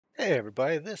Hey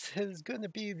everybody, this is going to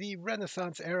be the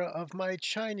Renaissance era of my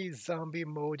Chinese zombie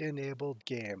mode enabled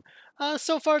game.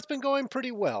 So far it's been going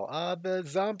pretty well. The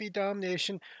zombie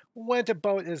domination went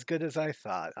about as good as I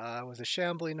thought. It was a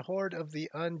shambling horde of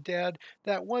the undead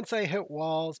that once I hit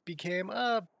walls became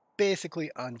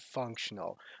basically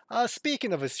unfunctional.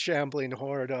 Speaking of a shambling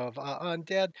horde of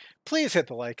undead, please hit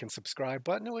the like and subscribe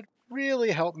button. It would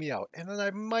really help me out. And then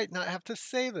I might not have to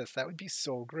say this. That would be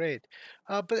so great.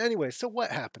 But anyway, so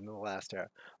what happened in the last era?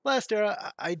 Last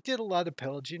era, I did a lot of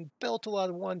pillaging, built a lot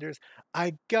of wonders.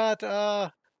 I got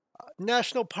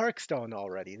national park stone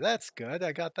already. That's good.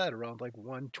 I got that around like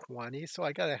 120, so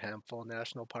I got a handful of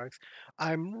national parks.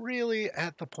 I'm really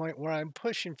at the point where I'm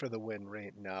pushing for the win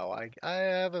rate now. I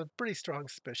have a pretty strong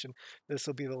suspicion this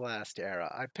will be the last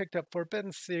era. I picked up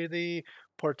Forbidden City,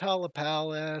 Portala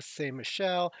Palace, Saint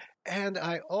Michel, and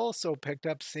I also picked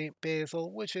up Saint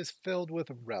Basil, which is filled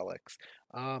with relics.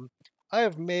 Um, I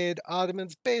have made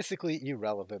Ottomans basically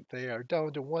irrelevant. They are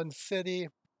down to one city.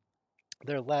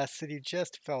 Their last city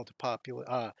just fell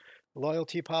to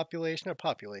loyalty population or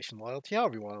population loyalty,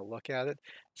 however you want to look at it.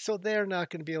 So they're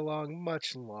not going to be along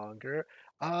much longer.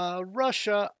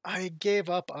 Russia, I gave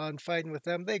up on fighting with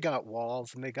them. They got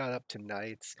walls and they got up to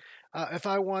knights. If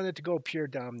I wanted to go pure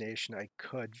domination, I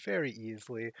could very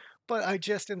easily, but I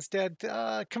just instead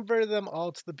converted them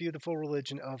all to the beautiful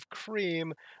religion of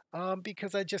cream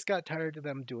because I just got tired of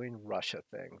them doing Russia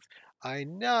things. I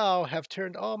now have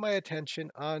turned all my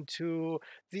attention onto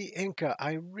the Inca.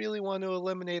 I really want to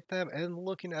eliminate them, and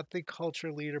looking at the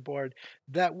culture leaderboard,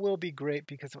 that will be great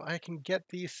because if I can get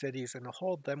these cities and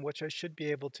hold them, which I should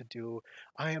be able to do,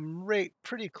 I am right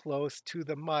pretty close to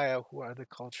the Maya, who are the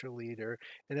culture leader.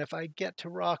 And if I get to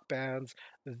rock bands,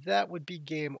 that would be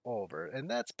game over. And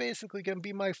that's basically going to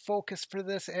be my focus for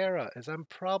this era, as I'm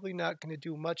probably not going to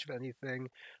do much of anything.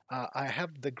 I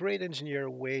have the great engineer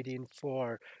waiting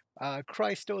for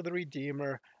Christo the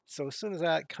Redeemer. So as soon as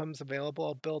that comes available,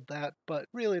 I'll build that. But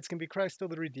really, it's going to be Christo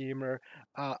the Redeemer,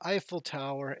 Eiffel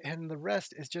Tower, and the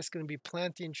rest is just going to be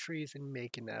planting trees and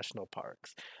making national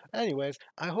parks. Anyways,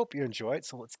 I hope you enjoy it.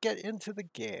 So let's get into the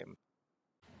game.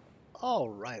 All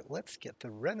right, let's get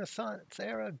the Renaissance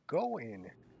era going.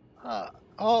 Uh,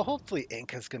 hopefully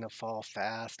Inca's going to fall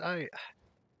fast.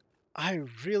 I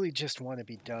really just want to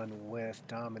be done with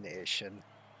domination.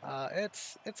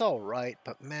 It's all right,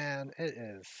 but man, it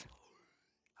is.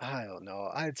 I don't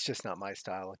know. It's just not my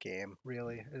style of game,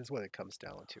 really, is what it comes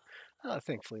down to.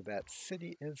 Thankfully, that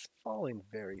city is falling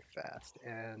very fast,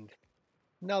 and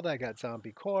now that I got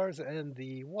zombie cores and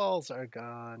the walls are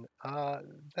gone,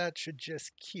 that should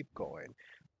just keep going.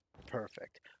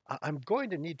 Perfect. I'm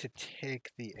going to need to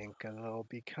take the Inca though,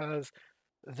 because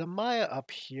the Maya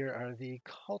up here are the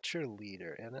culture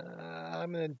leader, and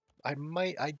I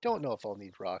don't know if I'll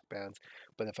need rock bands,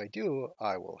 but if I do,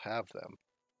 I will have them.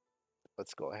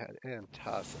 Let's go ahead and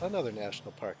toss another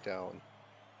national park down.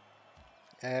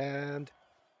 And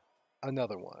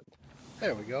another one.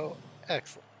 There we go.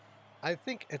 Excellent. I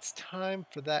think it's time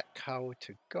for that cow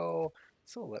to go.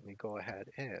 So let me go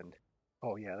ahead and...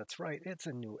 Oh yeah, that's right. It's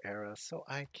a new era, so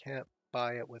I can't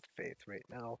buy it with faith right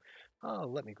now.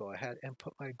 Let me go ahead and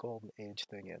put my golden age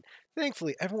thing in.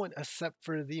 Thankfully, everyone except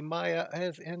for the Maya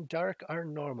is in dark are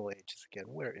normal ages again.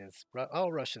 Where is... Oh,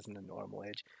 Russia's in the normal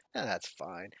age. And that's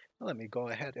fine. Let me go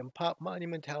ahead and pop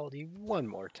monumentality one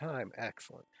more time.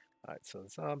 Excellent. All right, so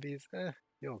zombies,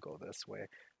 you'll go this way.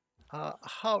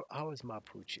 How is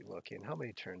Mapuche looking? How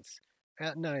many turns?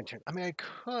 At 9 turns. I mean, I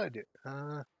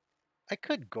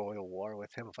could go to war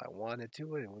with him if I wanted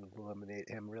to, and it would eliminate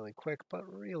him really quick. But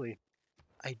really,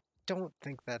 I don't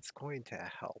think that's going to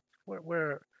help.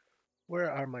 Where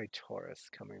are my tourists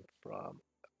coming from?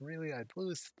 Really, I'd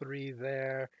lose 3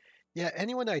 there. Yeah,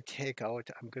 anyone I take out,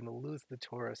 I'm going to lose the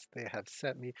tourists they have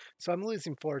sent me. So I'm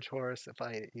losing 4 tourists if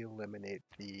I eliminate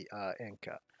the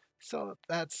Inca. So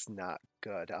that's not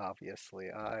good, obviously.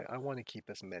 I want to keep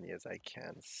as many as I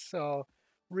can. So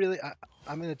really,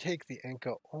 I'm going to take the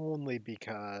Inca only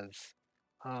because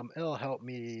it'll help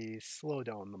me slow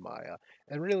down the Maya.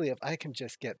 And really, if I can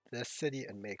just get this city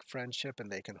and make friendship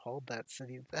and they can hold that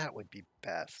city, that would be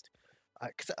best.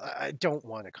 Because I don't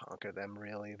want to conquer them,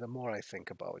 really, the more I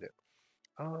think about it.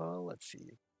 Let's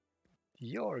see.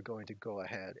 You're going to go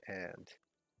ahead and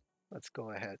let's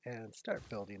go ahead and start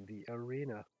building the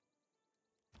arena.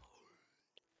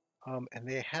 And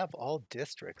they have all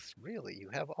districts, really. You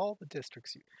have all the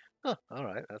districts. Huh, all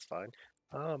right, that's fine.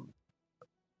 Um,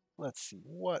 let's see,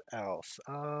 what else?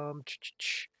 Yeah,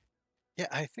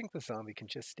 I think the zombie can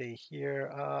just stay here.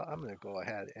 I'm going to go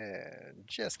ahead and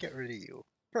just get rid of you.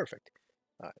 Perfect.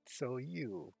 All right, so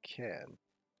you can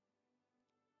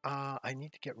I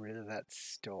need to get rid of that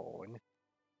stone.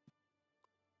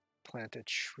 Plant a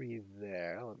tree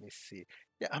there. Let me see.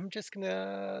 Yeah, I'm just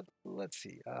gonna, let's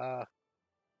see.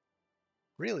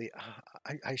 Really,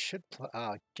 I should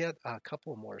get a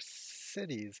couple more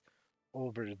cities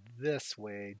over this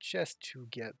way just to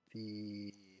get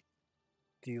the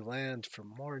land for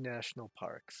more national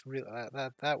parks. Really,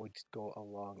 that would go a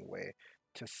long way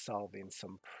to solving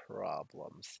some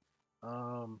problems.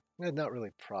 Not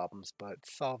really problems, but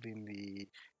solving the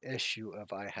issue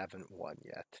of I haven't won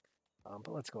yet.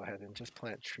 But let's go ahead and just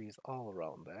plant trees all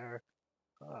around there.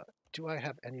 Uh, do I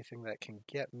have anything that can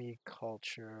get me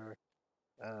culture?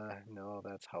 No,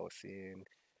 that's housing.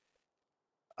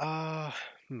 Uh,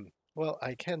 hmm. Well,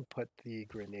 I can put the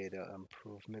Grenada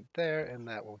improvement there, and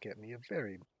that will get me a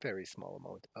very, very small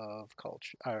amount of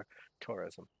culture or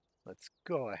tourism. Let's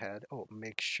go ahead. Oh,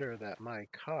 make sure that my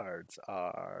cards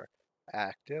are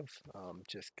active.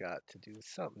 Just got to do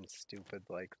something stupid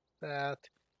like that.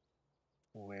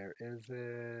 Where is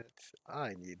it?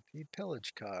 I need the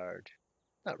pillage card,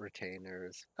 not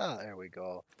retainers. Ah, there we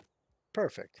go.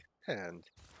 Perfect. And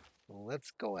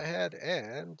let's go ahead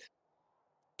and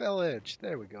Village.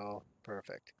 There we go.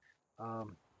 Perfect. All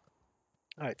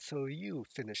right, so you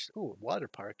finished. Ooh, water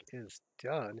park is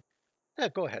done. Now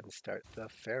go ahead and start the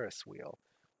Ferris wheel.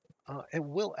 It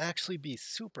will actually be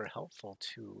super helpful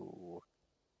to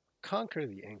conquer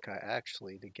the Inca,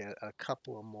 actually, to get a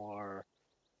couple of more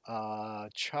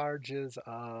charges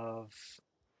of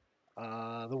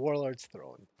the Warlord's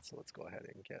Throne. So let's go ahead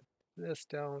and get this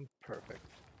down. Perfect.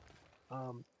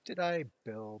 Did I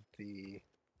build the...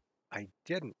 I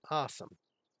didn't. Awesome.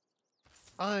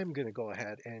 I'm going to go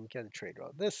ahead and get a trade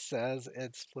route. This says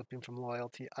it's flipping from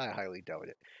loyalty. I highly doubt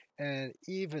it. And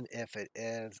even if it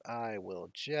is, I will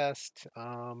just,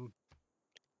 I'll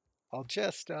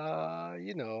just, put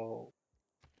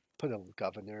a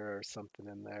governor or something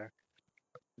in there.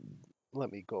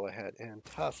 Let me go ahead and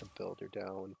toss a builder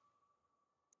down.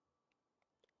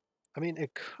 I mean,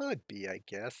 it could be, I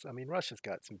guess. I mean, Russia's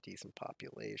got some decent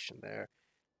population there.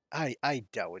 I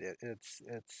doubt it.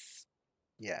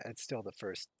 Yeah, it's still the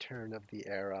first turn of the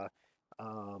era.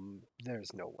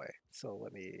 There's no way. So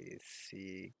let me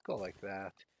see. Go like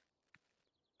that.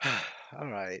 All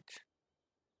right.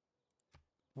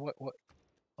 What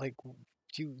like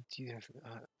do you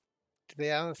do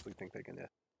they honestly think they're gonna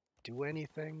do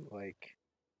anything? Like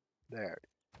there,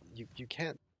 you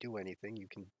can't do anything. You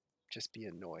can just be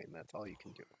annoying. That's all you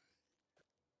can do.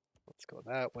 Let's go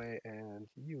that way, and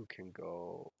you can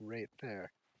go right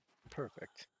there.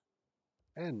 Perfect.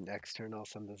 And next turn, I'll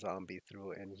send the zombie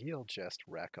through, and he'll just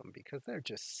wreck them because they're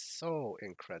just so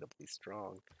incredibly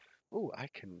strong. Ooh, I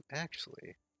can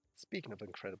actually. Speaking of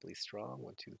incredibly strong,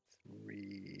 one, two,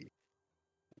 three,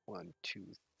 one, two,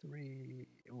 three.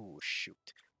 Ooh,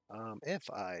 shoot. If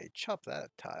I chop that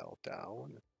tile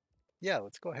down, yeah,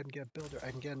 let's go ahead and get builder.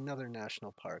 I can get another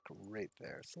national park right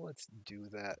there. So let's do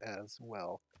that as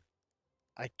well.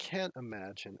 I can't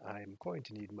imagine I'm going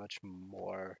to need much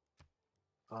more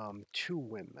to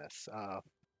win this.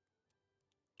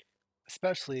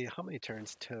 Especially how many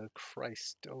turns to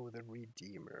Christo the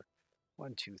Redeemer?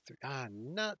 One, two, three.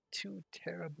 Not too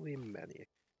terribly many.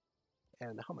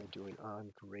 And how am I doing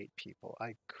on great people?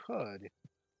 I could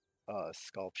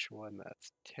sculpture one.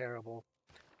 That's terrible.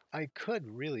 I could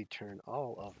really turn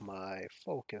all of my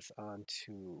focus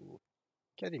onto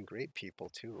getting great people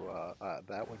too.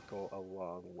 That would go a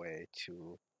long way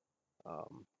to,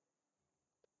 um,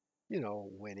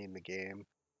 winning the game.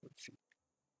 Let's see.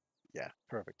 Yeah,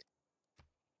 perfect.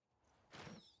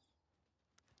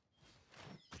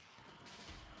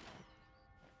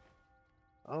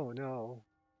 Oh no,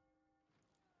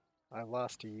 I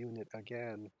lost a unit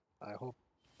again. I hope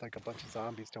like a bunch of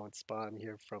zombies don't spawn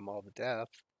here from all the death.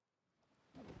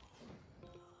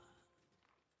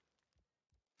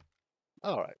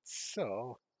 Alright,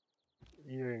 so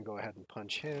you're gonna go ahead and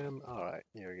punch him. Alright,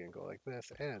 you're gonna go like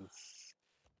this and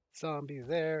zombie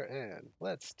there, and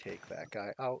let's take that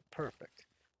guy out. Perfect.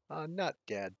 Not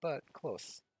dead, but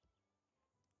close.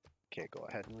 Okay, go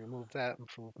ahead and remove that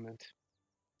improvement.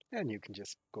 And you can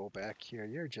just go back here.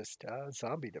 You're just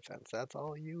zombie defense. That's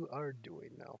all you are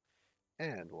doing now.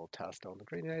 And we'll toss down the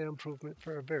grenade improvement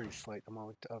for a very slight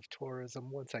amount of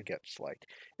tourism once I get flight.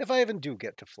 If I even do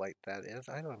get to flight, that is.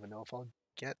 I don't even know if I'll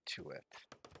get to it.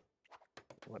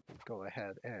 Let me go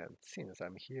ahead and, seeing as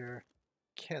I'm here,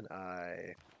 can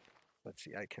I... Let's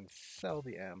see, I can sell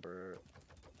the amber.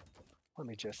 Let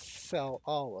me just sell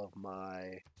all of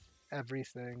my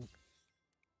everything.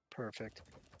 Perfect.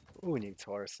 Who needs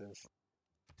horses?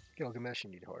 Gilgamesh, you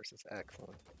need horses.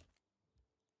 Excellent.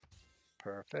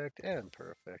 Perfect and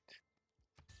perfect.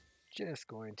 just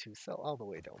going to sell all the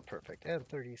way down. Perfect. And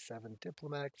 37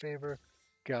 diplomatic favor.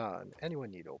 Gone.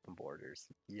 Anyone need open borders?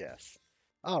 Yes.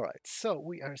 All right, so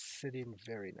we are sitting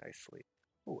very nicely.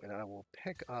 Oh, and I will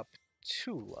pick up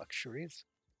 2 luxuries.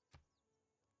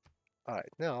 All right,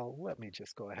 now let me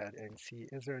just go ahead and see,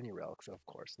 is there any relics? Of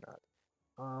course not.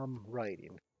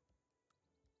 Writing.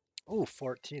 Oh,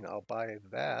 14, I'll buy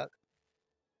that.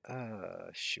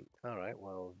 Shoot. All right,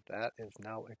 well, that is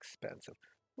now expensive.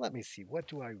 Let me see, what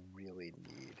do I really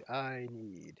need? I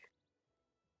need...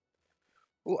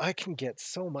 Oh, I can get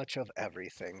so much of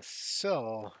everything,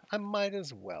 so I might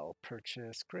as well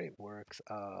purchase great works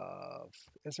of...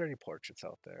 Is there any portraits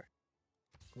out there?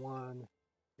 One.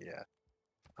 Yeah.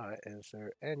 Is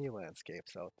there any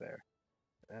landscapes out there?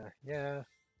 Yeah.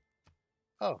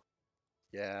 Oh,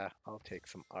 yeah, I'll take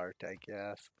some art, I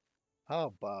guess.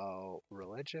 How about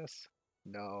religious?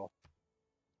 No.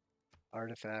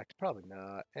 Artifact? Probably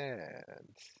not.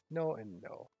 And no and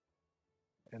no.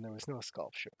 And there was no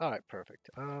sculpture. All right, perfect.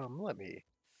 Let me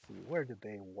see. Where did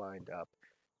they wind up?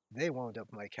 They wound up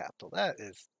my capital. That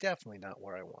is definitely not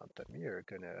where I want them. You're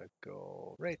gonna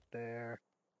go right there.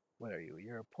 What are you?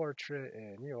 You're a portrait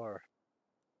and you're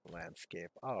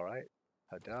landscape. All right.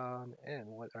 Hadan. And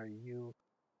what are you?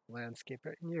 Landscape.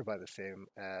 You're by the same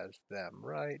as them,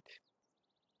 right?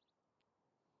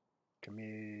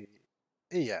 Community.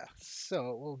 Yeah,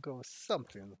 so we'll go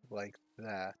something like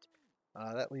that.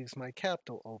 That leaves my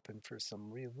capital open for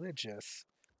some religious,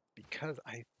 because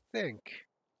I think,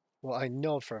 well, I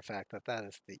know for a fact that that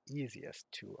is the easiest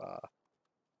to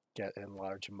get in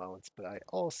large amounts, but I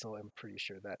also am pretty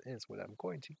sure that is what I'm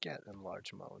going to get in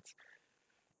large amounts.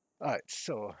 All right,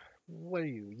 so what are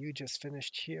you? You just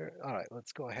finished here? All right,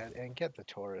 let's go ahead and get the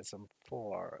tourism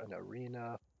for an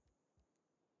arena.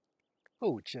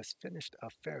 Oh, just finished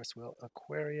a Ferris wheel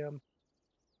aquarium.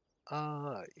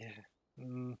 Yeah.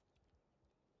 Mm,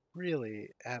 really,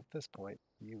 at this point,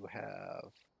 you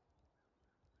have...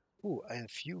 Ooh,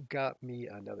 if you got me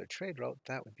another trade route,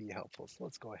 that would be helpful. So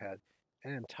let's go ahead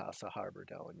and toss a harbor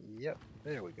down. Yep,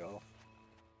 there we go.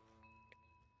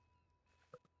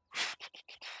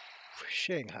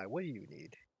 Shanghai, what do you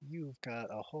need? You've got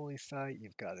a holy site,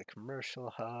 you've got a commercial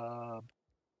hub.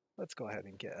 Let's go ahead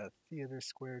and get a theater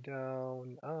square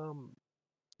down.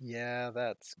 Yeah,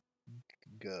 that's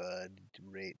good.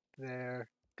 Right there.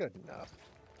 Good enough.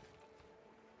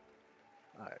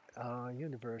 Alright,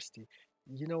 university.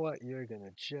 You know what? You're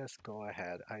gonna just go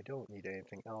ahead. I don't need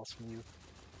anything else from you.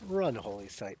 Run holy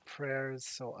site prayers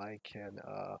so I can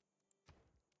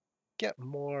get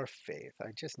more faith.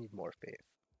 I just need more faith.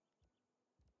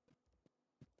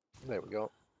 There we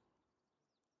go.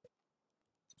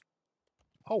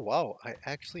 Oh wow, I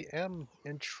actually am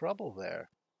in trouble there.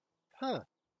 Huh.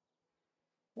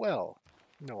 Well,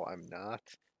 no, I'm not.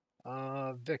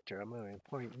 Victor, I'm going to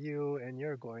appoint you, and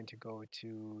you're going to go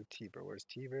to Tiber. Where's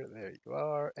Tiber? There you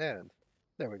are, and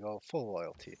there we go, full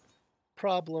loyalty.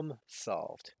 Problem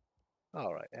solved.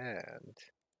 All right, and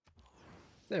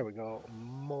there we go.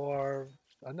 More,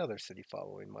 another city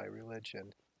following my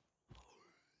religion.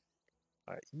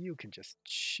 All right, you can just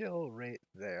chill right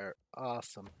there.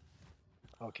 Awesome.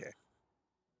 Okay.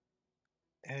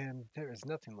 And there is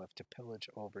nothing left to pillage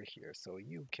over here, so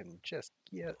you can just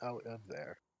get out of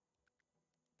there.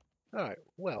 All right,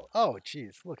 well, oh,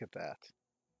 geez, look at that.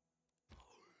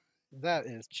 That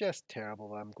is just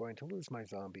terrible. I'm going to lose my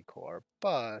zombie core,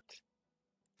 but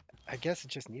I guess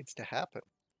it just needs to happen.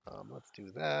 Let's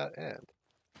do that and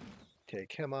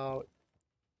take him out.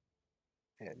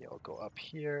 And you'll go up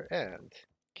here and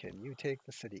can you take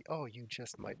the city? Oh, you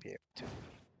just might be able to.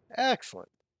 Excellent.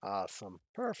 Awesome.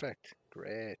 Perfect.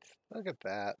 Great. Look at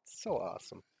that. So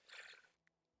awesome.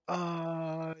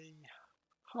 Uh,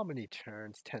 how many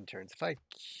turns? 10 turns. If I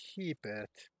keep it,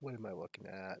 what am I looking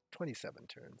at? 27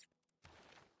 turns.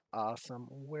 Awesome.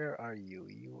 Where are you?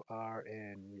 You are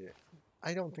in...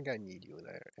 I don't think I need you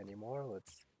there anymore.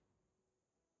 Let's...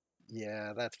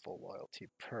 Yeah, that's full loyalty.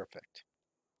 Perfect.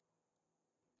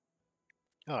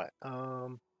 Alright, huh.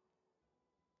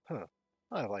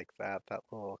 I like that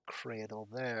little cradle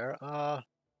there.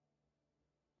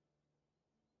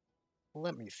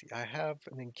 Let me see. I have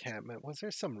an encampment. Was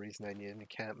there some reason I need an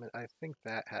encampment? I think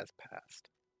that has passed.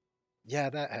 Yeah,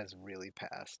 that has really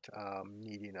passed.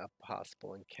 Needing a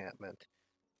possible encampment.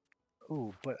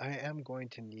 Ooh, but I am going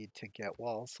to need to get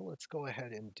walls, so let's go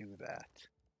ahead and do that.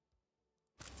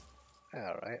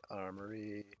 Alright,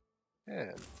 armory,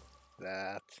 and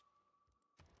that.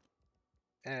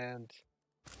 And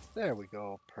there we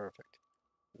go, perfect.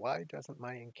 Why doesn't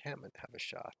my encampment have a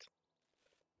shot?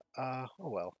 Oh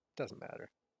well, doesn't matter.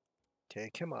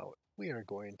 Take him out. We are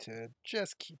going to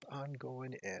just keep on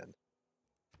going in.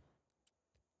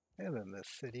 And then this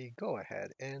city, go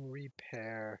ahead and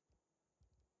repair.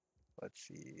 Let's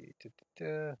see.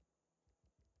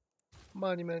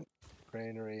 Monument,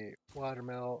 granary,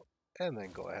 watermill, and then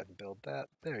go ahead and build that.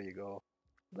 There you go.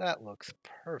 That looks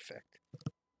perfect.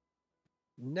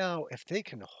 Now, if they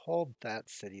can hold that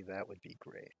city, that would be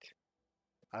great.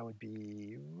 I would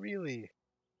be really,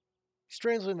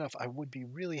 strangely enough, I would be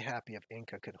really happy if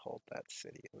Inca could hold that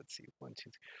city. Let's see, one, two,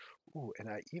 three. Ooh, and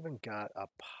I even got a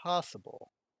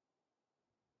possible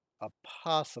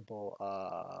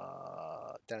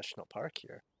national park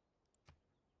here.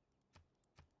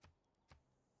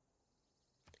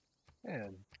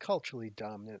 And culturally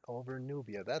dominant over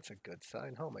Nubia. That's a good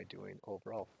sign. How am I doing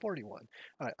overall? 41.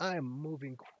 All right, I am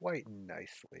moving quite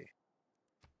nicely.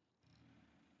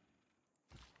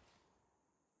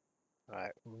 All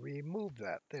right, remove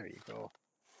that. There you go.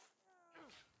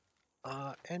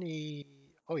 Any...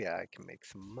 Oh yeah, I can make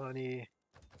some money.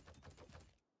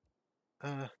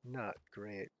 Not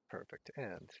great. Perfect.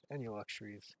 And any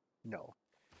luxuries? No.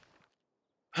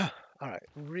 All right,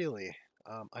 really,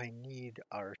 I need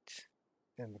art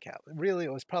in the capital. Really,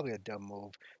 it was probably a dumb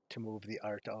move to move the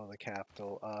art out of the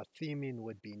capital. Theming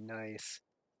would be nice,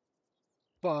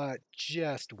 but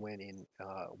just winning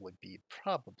would be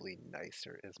probably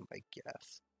nicer, is my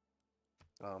guess.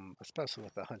 Especially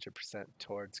with 100%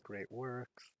 towards great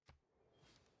works.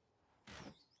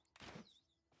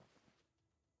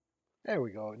 There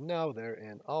we go. Now they're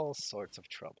in all sorts of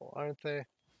trouble, aren't they?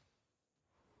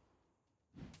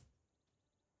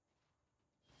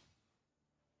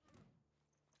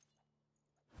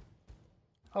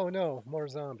 Oh no, more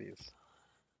zombies.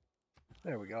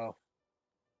 There we go.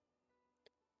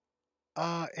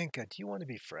 Inca, do you want to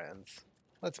be friends?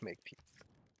 Let's make peace.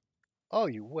 Oh,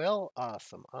 you will?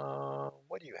 Awesome.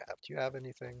 What do you have? Do you have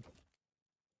anything?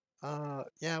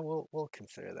 Yeah, we'll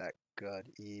consider that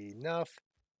good enough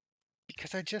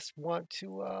because I just want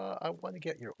to I want to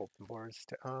get your open borders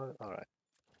to all right.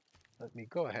 Let me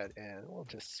go ahead and we'll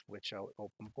just switch out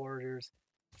open borders.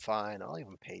 Fine, I'll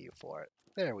even pay you for it.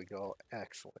 There we go.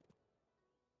 Excellent.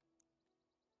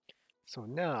 So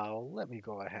now let me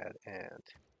go ahead and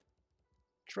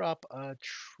drop a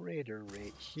trader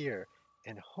rate here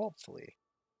and hopefully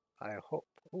I hope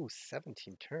ooh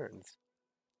 17 turns.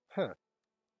 Huh.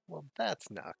 Well, that's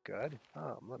not good.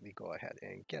 Let me go ahead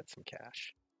and get some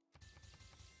cash.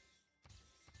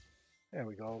 There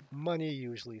we go. Money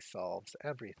usually solves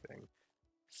everything.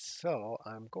 So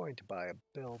I'm going to buy a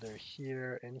builder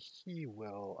here, and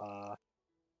he'll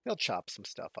chop some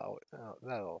stuff out.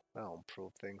 That'll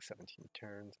improve things. 17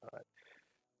 turns.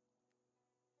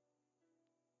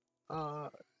 All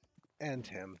right. End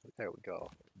him. There we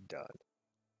go. Done.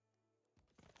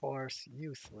 Horse,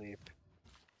 you sleep.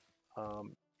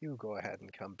 You go ahead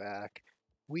and come back.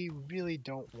 We really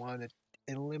don't want to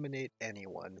eliminate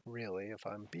anyone, really, if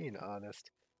I'm being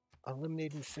honest.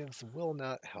 Eliminating civs will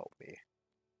not help me.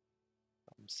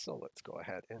 So let's go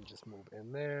ahead and just move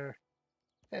in there,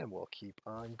 and we'll keep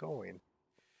on going.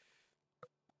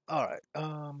 All right,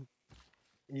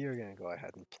 you're gonna go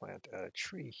ahead and plant a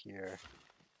tree here,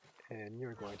 and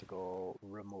you're going to go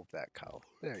remove that cow.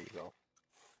 There you go.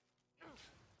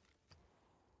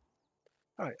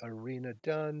 All right, arena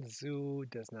done. Zoo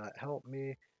does not help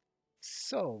me.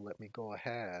 So let me go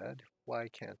ahead. Why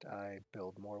can't I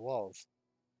build more walls?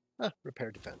 Repair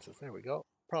defenses. There we go.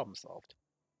 Problem solved.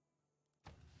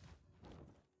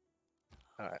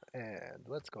 Alright, and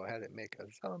let's go ahead and make a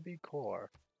zombie core.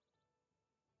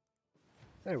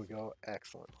 There we go.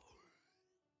 Excellent.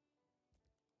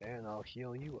 And I'll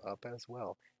heal you up as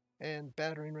well. And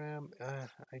battering ram,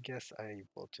 I guess I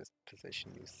will just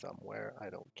position you somewhere. I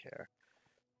don't care.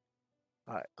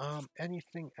 Alright,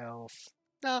 anything else?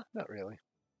 Nah, not really.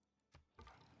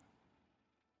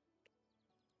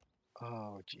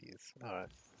 Oh, geez. Alright.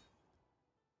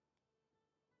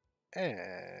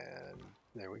 And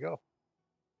there we go.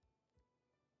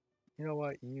 You know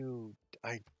what?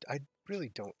 I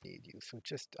really don't need you. So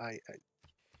just,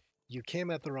 you came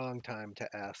at the wrong time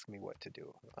to ask me what to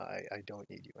do. I don't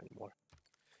need you anymore.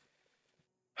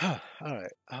 All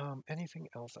right. Anything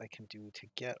else I can do to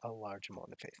get a large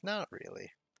amount of faith? Not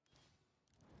really.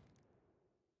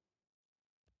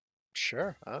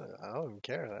 Sure. I don't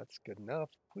care. That's good enough.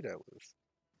 Who'd I lose?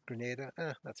 Grenada?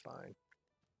 That's fine.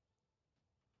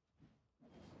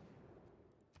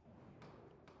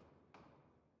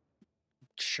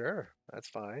 Sure. That's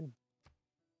fine.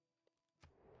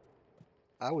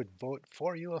 I would vote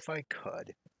for you if I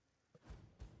could.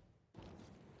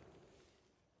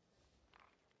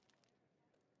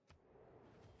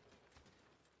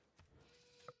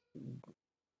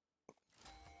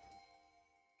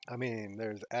 I mean,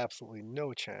 there's absolutely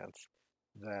no chance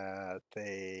that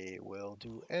they will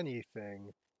do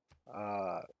anything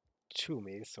uh, to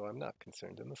me, so I'm not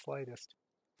concerned in the slightest.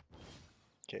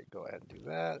 Okay, go ahead and do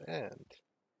that, and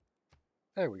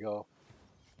there we go.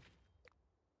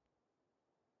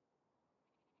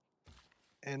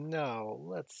 And now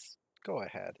let's go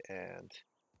ahead and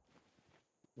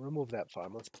remove that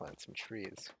farm. Let's plant some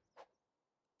trees.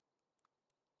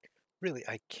 Really,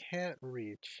 I can't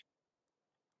reach.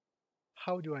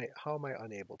 How am I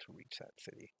unable to reach that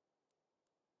city?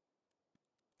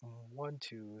 1,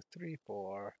 2, 3,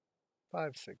 4,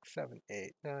 5, 6, 7,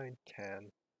 8, 9,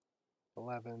 10,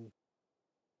 11.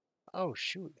 Oh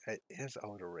shoot, it is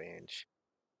out of range.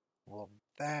 Well,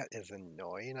 that is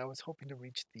annoying. I was hoping to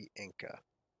reach the Inca.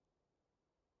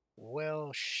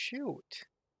 Well, shoot.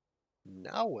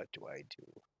 Now what do I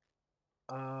do?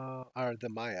 Or the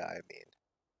Maya, I mean.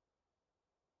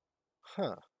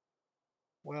 Huh.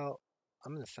 Well,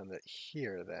 I'm gonna send it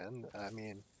here then. I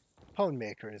mean,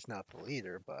 Maker is not the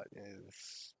leader, but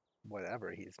is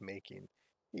whatever he's making.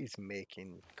 He's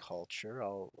making culture.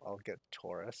 I'll get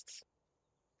tourists.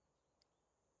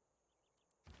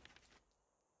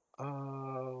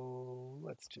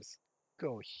 Let's just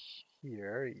go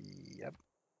here. Yep.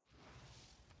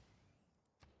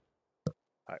 All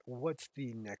right, what's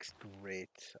the next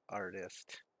great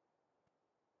artist?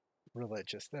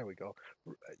 Religious. There we go.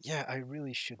 Yeah, I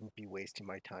really shouldn't be wasting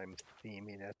my time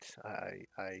theming it.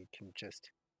 I can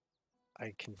just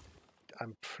I can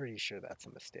I'm pretty sure that's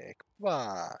a mistake,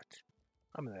 but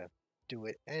I'm gonna do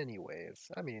it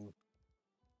anyways. I mean,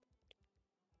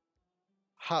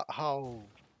 how how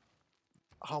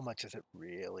how much is it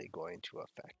really going to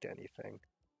affect anything?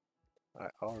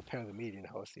 I'll repair the meeting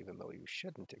house even though you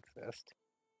shouldn't exist.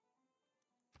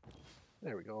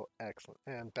 There we go. Excellent.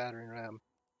 And battering ram,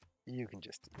 you can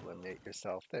just eliminate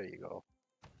yourself. There you go.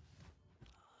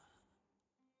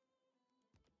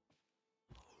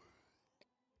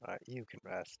 Alright, you can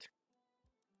rest.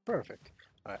 Perfect.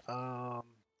 Alright,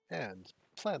 and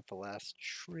plant the last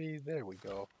tree. There we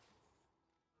go.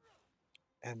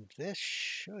 And this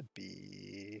should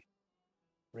be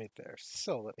right there.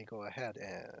 So let me go ahead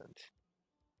and...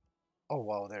 Oh,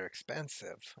 wow, they're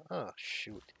expensive. Oh,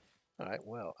 shoot. Alright,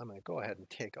 well, I'm going to go ahead and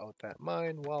take out that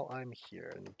mine while I'm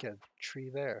here and get a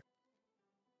tree there.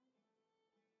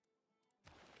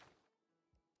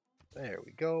 There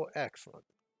we go. Excellent.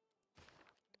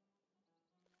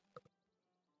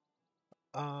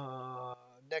 Uh,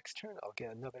 Next turn, I'll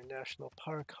get another national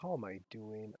park. How am I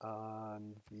doing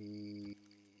on the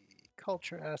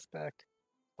culture aspect?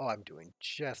 Oh, I'm doing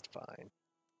just fine.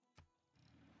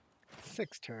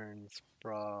 6 turns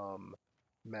from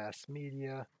mass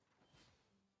media.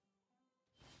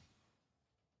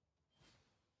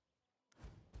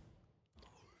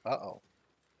 Uh-oh.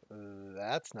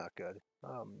 That's not good.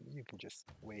 You can just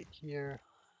wait here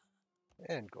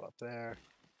and go up there.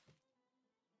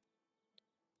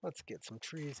 Let's get some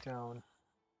trees down.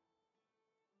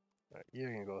 All right,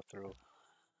 you're gonna go through.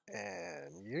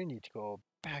 And you need to go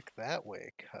back that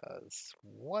way, because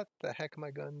what the heck am I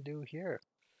going to do here?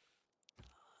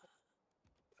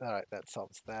 Alright, that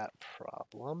solves that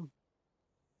problem.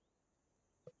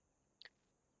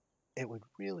 It would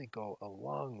really go a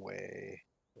long way.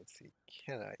 Let's see,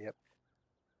 can I? Yep.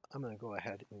 I'm going to go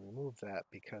ahead and remove that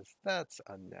because that's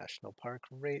a national park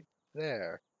right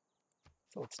there.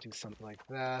 So let's do something like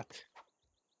that.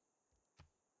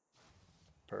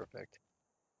 Perfect.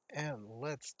 And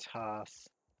let's toss,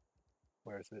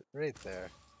 where is it? Right there.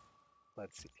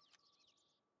 Let's see.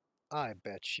 I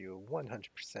bet you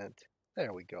 100%.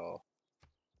 There we go.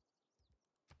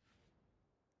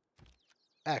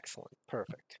 Excellent.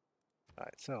 Perfect. All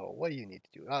right, so what do you need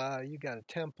to do? You got a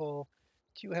temple.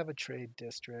 Do you have a trade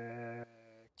district?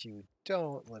 You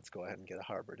don't. Let's go ahead and get a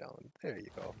harbor down. There you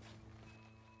go.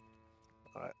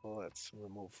 All right, well, let's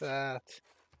remove that.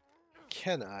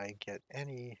 Can I get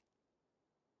any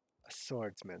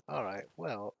swordsman? All right,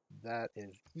 well, that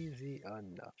is easy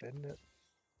enough, isn't it?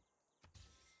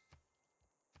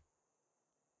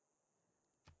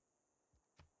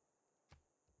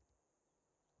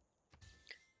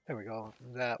 There we go.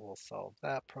 That will solve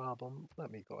that problem. Let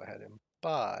me go ahead and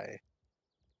buy.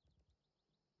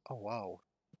 Oh, wow.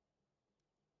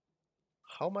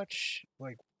 How much,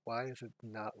 like, why is it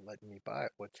not letting me buy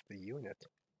it? What's the unit?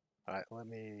 All right, let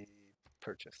me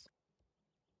purchase.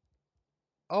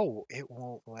 Oh, it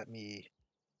won't let me.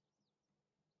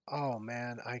 Oh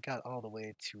man, I got all the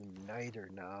way to Niter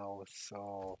now,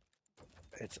 so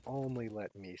it's only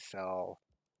letting me sell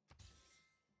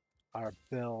our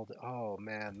build. Oh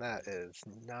man, that is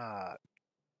not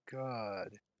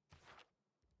good.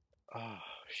 Oh,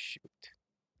 shoot.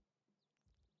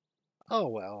 Oh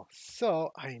well,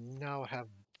 so I now have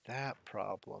that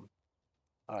problem.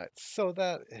 Alright, so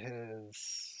that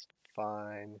is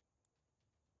fine.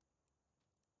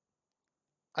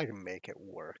 I can make it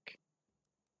work.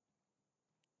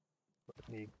 Let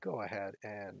me go ahead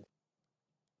and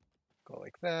go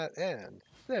like that, and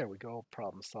there we go,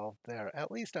 problem solved there.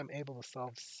 At least I'm able to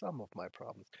solve some of my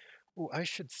problems. Ooh, I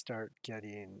should start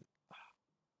getting,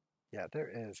 yeah, there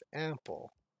is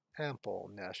ample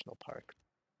national park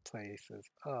places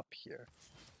up here.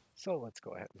 So let's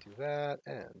go ahead and do that,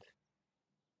 and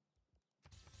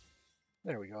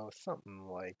there we go, something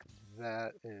like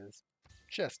that is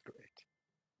just great.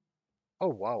 Oh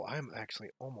wow, I'm actually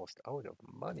almost out of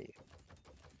money.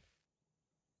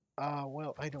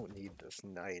 Well, I don't need this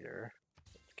niter.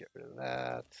 Let's get rid of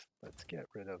that. Let's get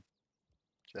rid of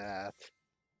that.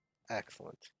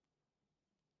 Excellent.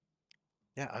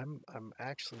 Yeah, I'm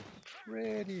actually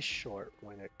pretty short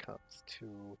when it comes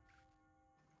to.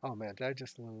 Oh man, did I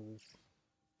just lose?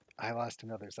 I lost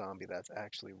another zombie. That's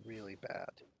actually really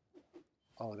bad.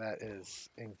 Oh,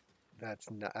 that's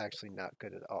not actually not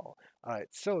good at all. All right,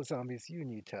 so zombies, we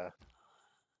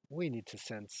need to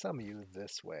send some of you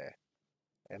this way.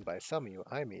 And by some of you,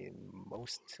 I mean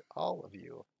most all of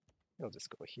you. You'll just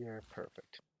go here,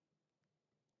 perfect.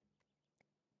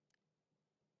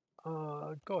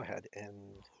 Go ahead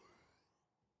and,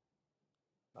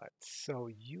 all right, so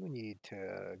you need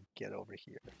to get over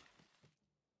here.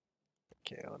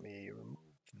 Okay, let me remove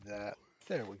that.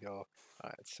 There we go. All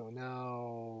right, so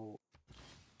now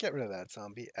get rid of that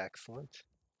zombie. Excellent.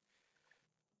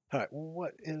 All right,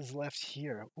 what is left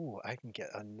here? Ooh, I can get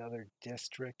another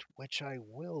district, which I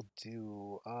will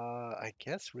do. I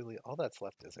guess really all that's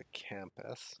left is a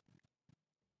campus.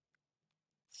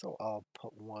 So I'll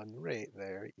put one right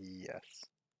there. Yes.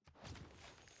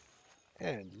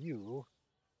 And you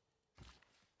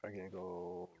are going to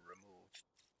go remove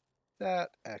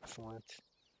that. Excellent.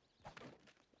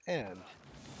 And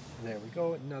there we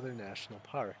go, another national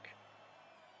park.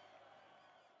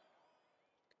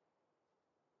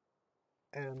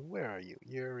 And where are you?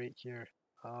 You're right here.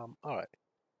 All right.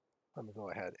 Let me go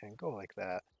ahead and go like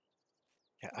that.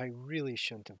 Yeah, I really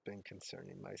shouldn't have been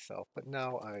concerning myself, but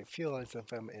now I feel as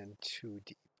if I'm in too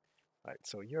deep. All right,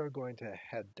 so you're going to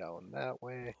head down that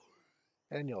way,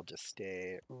 and you'll just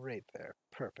stay right there.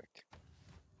 Perfect.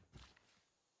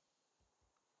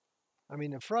 I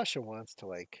mean, if Russia wants to,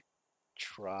 like,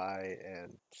 try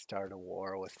and start a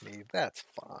war with me, that's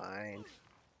fine.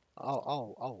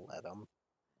 I'll let them.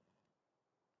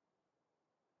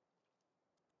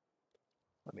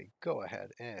 Let me go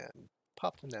ahead and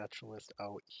pop the naturalist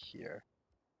out here.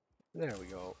 There we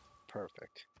go.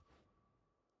 Perfect.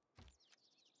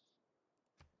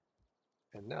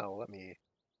 And now let me...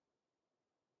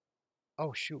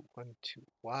 Oh, shoot. One, two.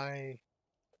 Why?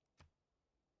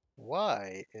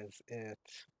 Why is it...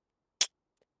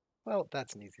 Well,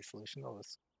 that's an easy solution. I'll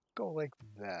just go like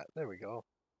that. There we go.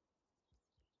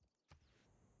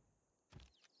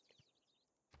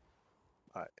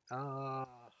 All right.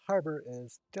 Harbor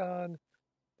is done.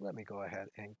 Let me go ahead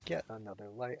and get another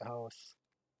lighthouse.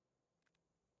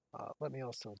 Let me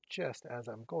also, just as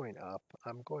I'm going up,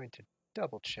 I'm going to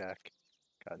double check.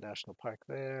 Got a national park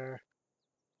there.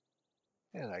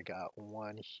 And I got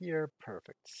one here.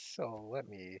 Perfect. So let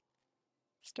me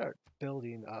start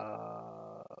building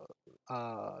uh,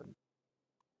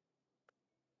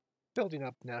 building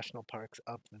up national parks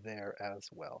up there as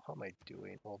well. How am I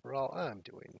doing overall? I'm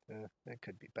doing, it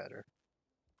could be better.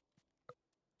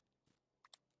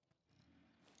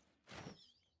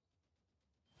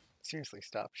 Seriously,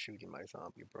 stop shooting my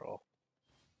zombie, bro.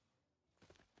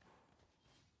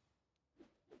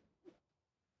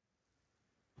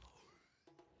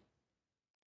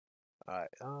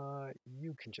 Alright,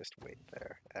 you can just wait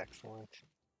there. Excellent.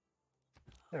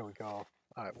 There we go.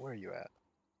 Alright, where are you at?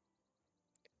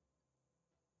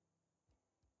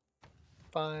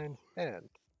 Fine, and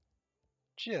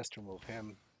just remove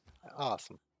him.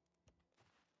 Awesome.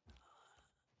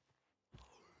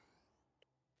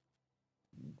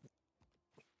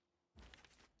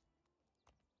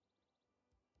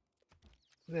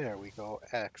 There we go.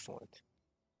 Excellent.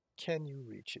 Can you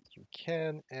reach it? You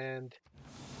can, and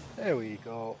there we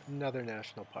go. Another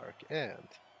national park, and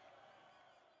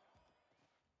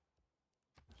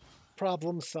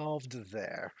problem solved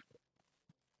there.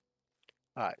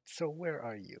 Alright, so where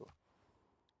are you?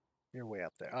 You're way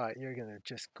up there. Alright, you're gonna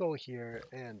just go here,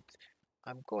 and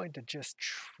I'm going to just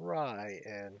try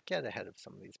and get ahead of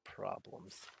some of these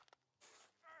problems.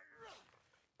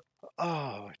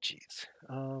 Oh, jeez.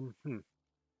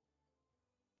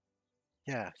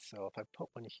 Yeah, so if I put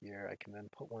one here, I can then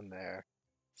put one there.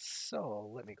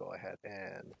 So let me go ahead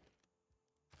and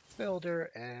builder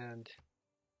and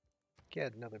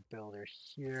get another builder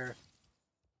here.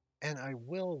 And I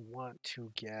will want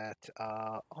to get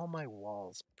all my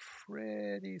walls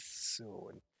pretty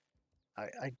soon.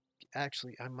 I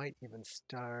actually, I might even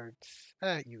start.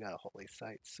 You got a holy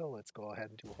site, so let's go ahead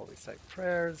and do holy site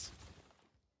prayers.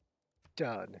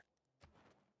 Done.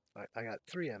 I got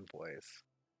 3 envoys.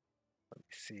 Let me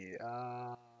see.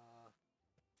 I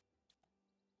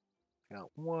got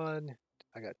one.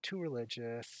 I got 2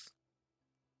 religious.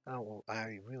 Oh, well,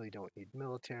 I really don't need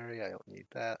military. I don't need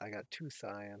that. I got 2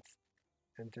 science.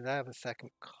 And did I have a second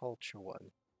culture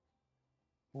one?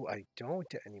 Ooh, I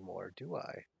don't anymore, do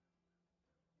I?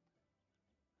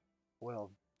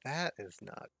 Well, that is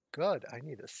not good. I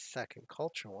need a second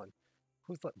culture one.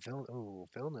 Who's let Ooh,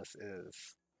 Vilnius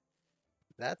is.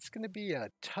 That's going to be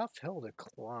a tough hill to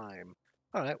climb.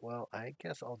 All right, well, I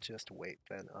guess I'll just wait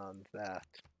then on that.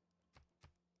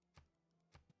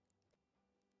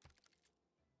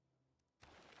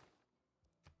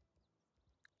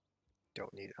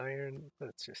 Don't need iron.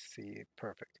 Let's just see.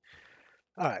 Perfect.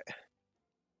 All right.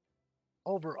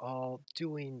 Overall,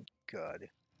 doing good.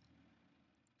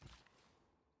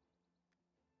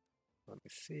 Let me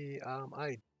see.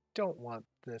 I don't want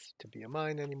this to be a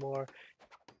mine anymore.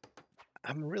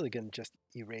 I'm really going to just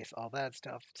erase all that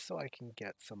stuff so I can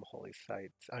get some holy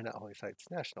sites, not holy sites,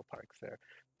 national parks there.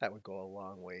 That would go a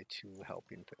long way to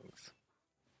helping things.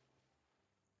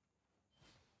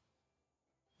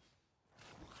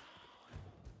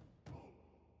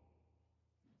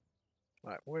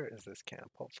 All right, where is this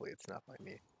camp? Hopefully it's not by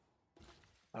me.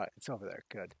 All right, it's over there.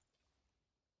 Good.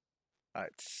 All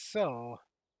right, so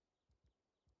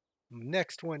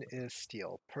next one is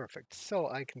steel. Perfect. So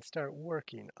I can start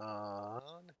working on,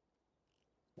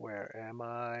 where am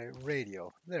I?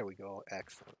 Radio. There we go.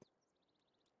 Excellent.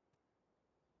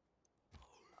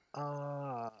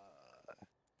 Uh,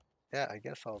 yeah, I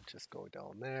guess I'll just go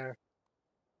down there.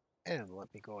 And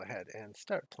let me go ahead and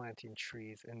start planting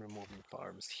trees and removing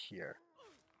farms here.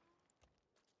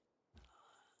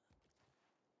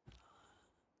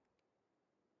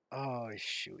 Oh,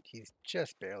 shoot. He's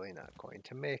just barely not going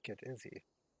to make it, is he?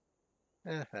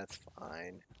 That's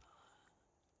fine.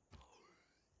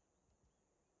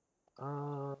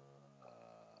 Uh,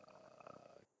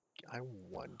 I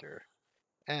wonder.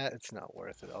 It's not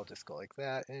worth it. I'll just go like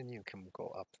that, and you can go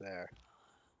up there.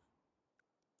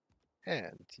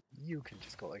 And you can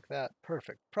just go like that.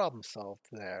 Perfect. Problem solved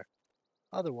there.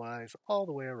 Otherwise, all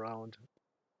the way around,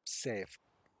 safe.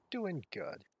 Doing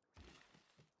good.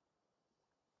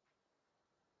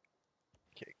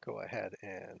 Okay, go ahead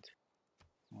and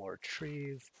more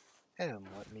trees. And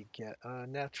let me get a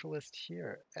naturalist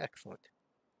here. Excellent.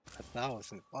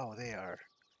 1,000. Oh,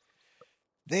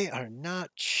 they are not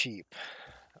cheap,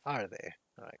 are they?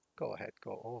 All right, go ahead,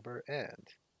 go over and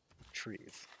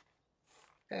trees.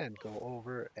 And go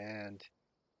over and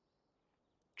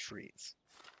trees.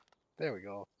 There we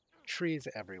go. Trees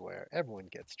everywhere. Everyone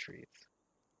gets trees.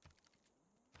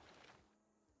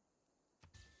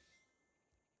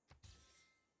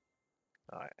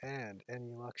 All right, and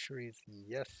any luxuries?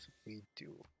 Yes, we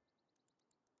do.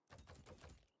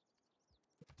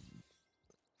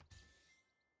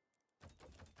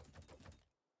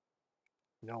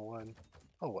 No one.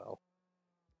 Oh well.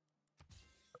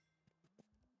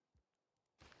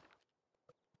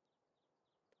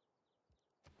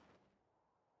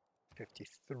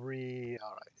 53.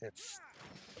 All right, it's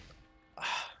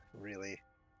really.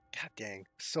 God dang,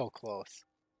 so close.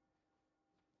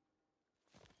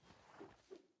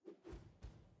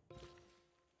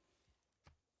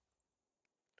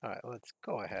 All right, let's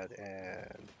go ahead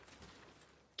and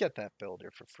get that builder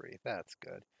for free. That's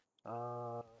good.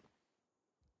 Uh,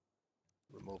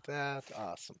 remove that.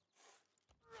 Awesome.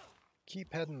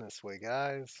 Keep heading this way,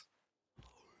 guys.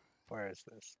 Where is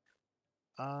this?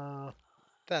 Uh,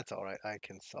 that's all right. I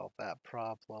can solve that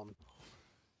problem.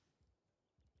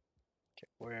 Okay,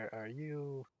 where are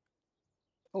you?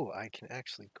 Oh, I can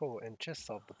actually go and just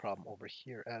solve the problem over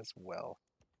here as well.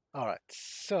 All right,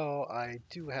 so I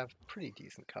do have pretty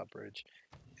decent coverage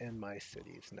in my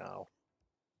cities now.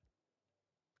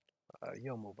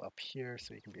 You'll move up here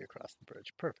so you can be across the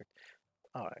bridge. Perfect.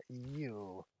 All right,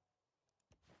 you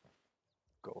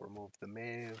go remove the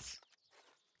maze.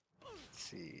 Let's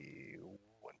see,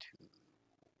 1, 2.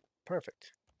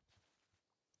 Perfect.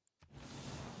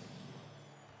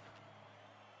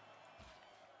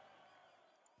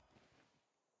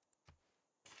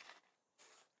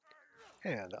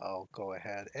 And I'll go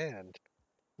ahead and,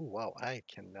 ooh, wow, I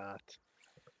cannot.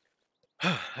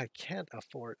 I can't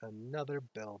afford another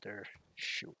builder.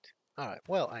 Shoot. Alright,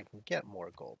 well, I can get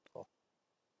more gold, though.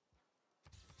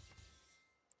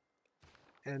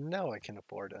 And now I can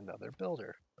afford another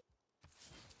builder.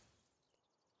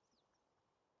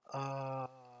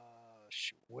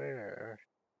 Shoot, where?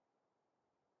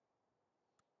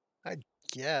 I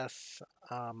guess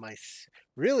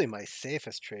really my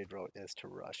safest trade route is to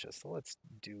Russia, so let's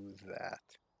do that.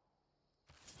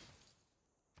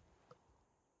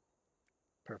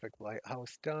 Perfect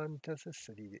lighthouse done. Can the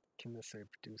city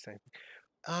produce anything?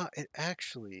 It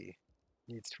actually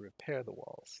needs to repair the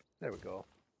walls. There we go.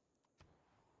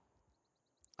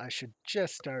 I should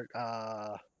just start,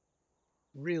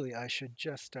 really, I should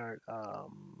just start,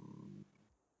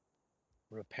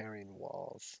 repairing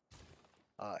walls,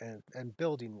 and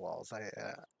building walls.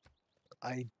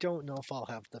 I don't know if I'll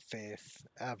have the faith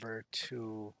ever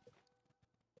to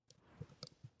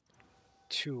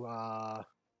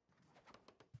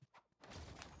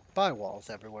buy walls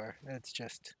everywhere. It's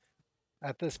just,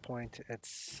 at this point,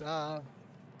 it's,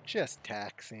 just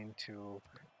taxing to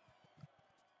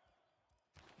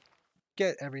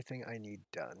get everything I need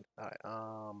done. Alright,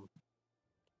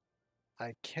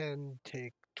 I can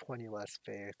take 20 less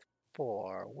faith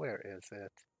for, where is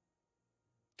it?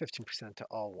 15% to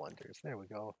all wonders. There we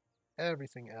go.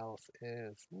 Everything else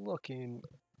is looking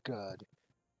good.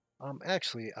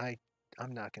 Actually,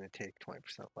 I'm not going to take 20%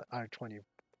 or 20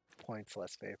 points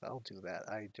less faith. I'll do that.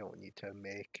 I don't need to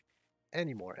make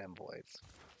any more envoys.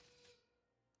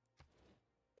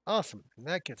 Awesome, and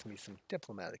that gets me some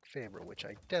diplomatic favor, which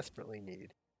I desperately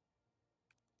need.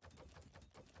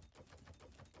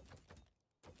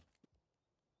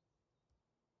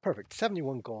 Perfect,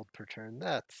 71 gold per turn.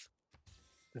 That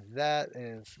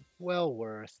is well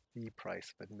worth the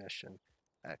price of admission.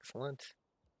 Excellent.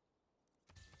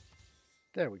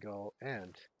 There we go,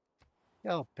 and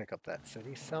yeah, I'll pick up that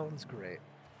city. Sounds great.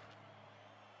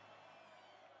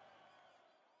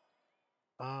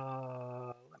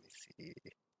 Let me see.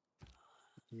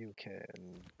 You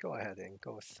can go ahead and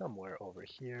go somewhere over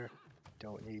here.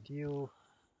 Don't need you.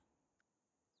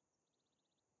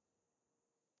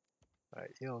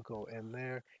 Alright, you'll go in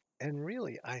there. And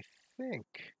really, I think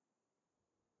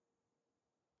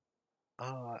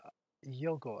uh,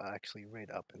 you'll go actually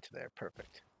right up into there.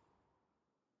 Perfect.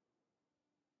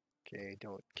 Okay,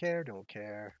 don't care, don't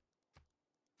care.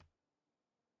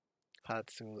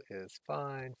 Hatsu is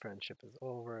fine. Friendship is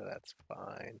over. That's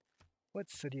fine. What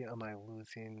city am I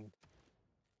losing?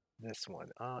 This one.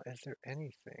 Is there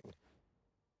anything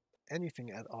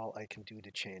at all I can do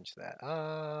to change that?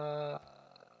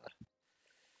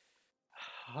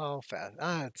 How fast?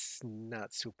 It's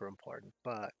not super important,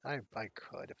 but I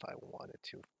could if I wanted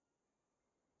to.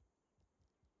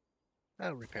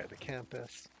 I'll repair the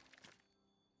campus.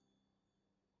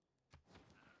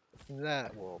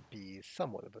 That will be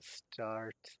somewhat of a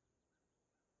start.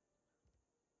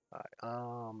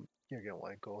 You're gonna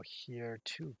want to go here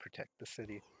to protect the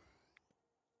city.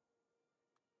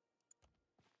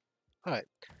 Alright,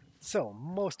 so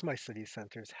most of my city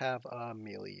centers have a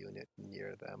melee unit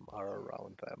near them or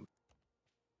around them.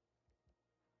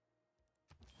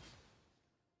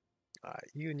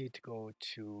 You need to go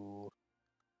to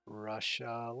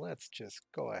Russia. Let's just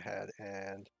go ahead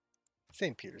and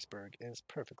St. Petersburg is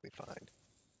perfectly fine.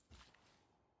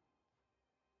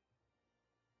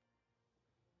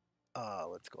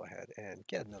 Let's go ahead and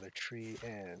get another tree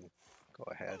and go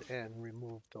ahead and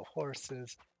remove the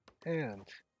horses and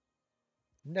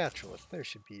naturalist. There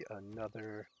should be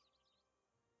another.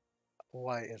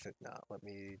 Why is it not?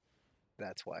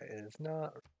 That's why it is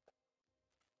not.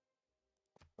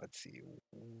 Let's see.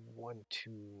 1,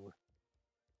 2.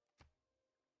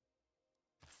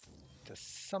 Does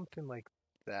something like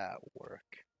that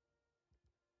work?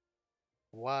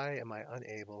 Why am I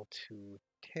unable to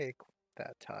take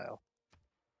that tile?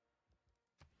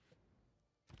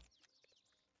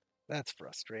 That's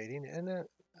frustrating, isn't it?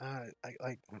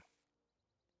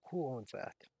 Who owns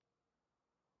that?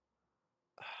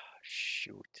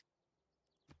 Shoot.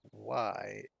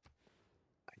 Why?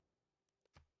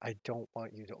 I don't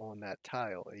want you to own that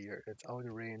tile. It's out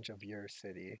of range of your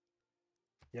city.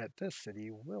 Yet this city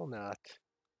will not.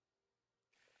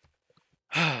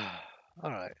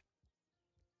 Alright.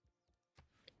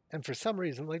 And for some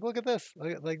reason, like, look at this.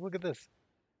 Look at this.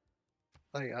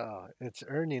 It's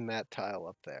earning that tile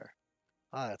up there.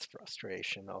 That's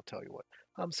frustration, I'll tell you what.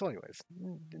 So anyways,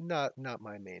 not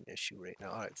my main issue right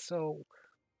now. Alright, so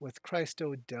with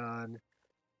Christo done,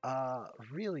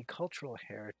 really cultural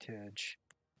heritage,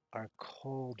 our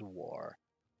Cold War.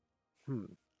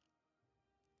 Hmm.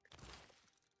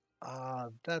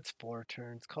 That's 4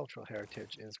 turns. Cultural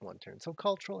heritage is 1 turn. So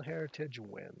cultural heritage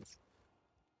wins.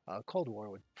 Cold War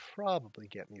would probably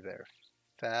get me there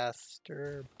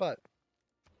faster, but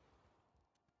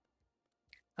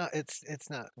it's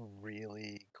not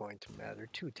really going to matter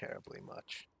too terribly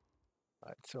much. All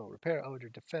right, so repair outer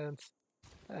defense.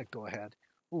 Go ahead.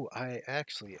 Ooh, I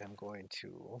actually am going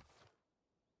to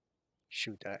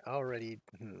shoot. I already.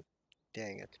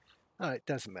 Dang it. All right,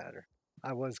 doesn't matter.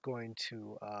 I was going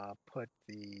to put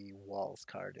the walls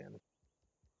card in.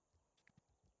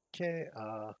 Okay.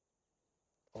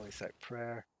 Holy Site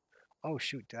Prayer. Oh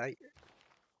shoot! I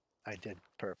did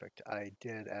perfect. I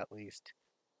did at least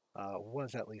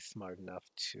was at least smart enough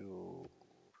to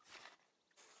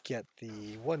get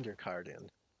the Wonder card in.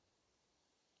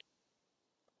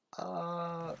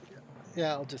 Uh,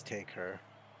 yeah, I'll just take her.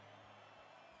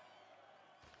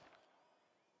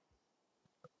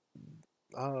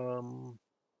 Um,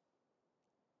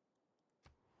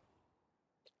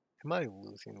 am I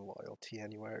losing loyalty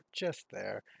anywhere? Just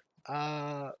there.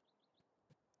 Uh,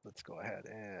 let's go ahead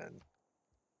and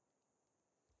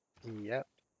yep.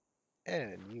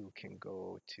 And you can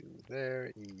go to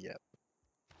there. Yep.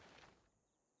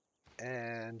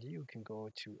 And you can go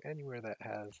to anywhere that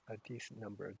has a decent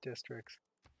number of districts.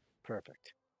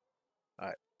 Perfect. All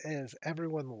right. Is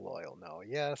everyone loyal now?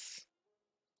 Yes.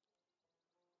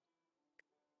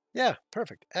 Yeah,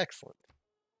 perfect. Excellent.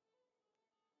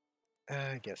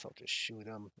 I guess I'll just shoot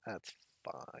him. That's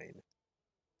fine.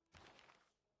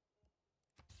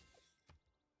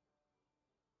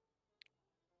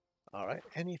 All right.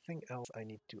 Anything else I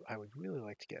need to do? I would really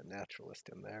like to get a naturalist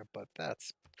in there, but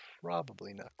that's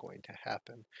probably not going to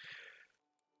happen.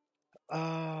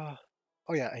 Oh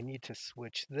yeah, I need to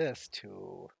switch this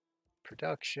to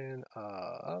production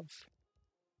of,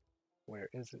 where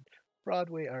is it?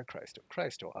 Broadway or Christo?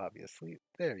 Christo, obviously.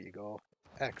 There you go.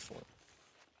 Excellent.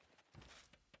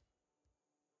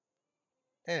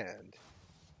 And,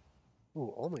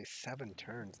 ooh, only 7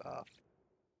 turns off.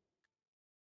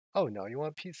 Oh no, you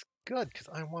want peace? Good, because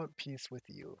I want peace with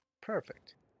you.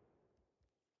 Perfect.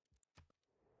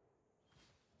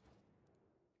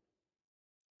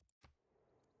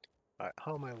 All right,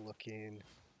 how am I looking?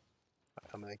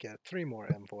 I'm going to get 3 more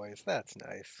envoys. That's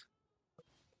nice.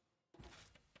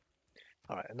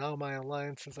 All right, and now my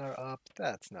alliances are up.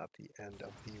 That's not the end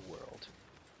of the world.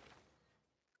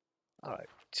 All right,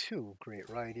 2 great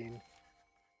writing.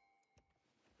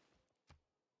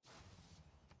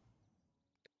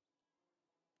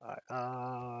 All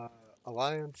right,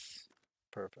 alliance.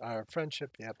 Perfect.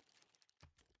 Friendship. Yep.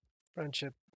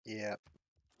 Friendship. Yep.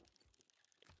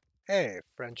 Hey,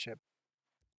 friendship.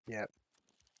 Yep.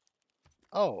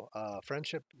 Oh,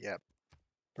 friendship. Yep.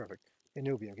 Perfect. Hey,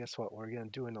 Nubia, guess what? We're going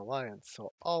to do an alliance,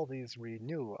 so all these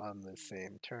renew on the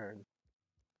same turn.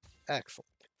 Excellent.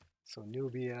 So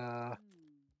Nubia.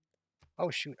 Oh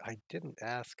shoot, I didn't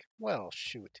ask. Well,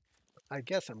 shoot. I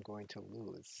guess I'm going to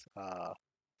lose.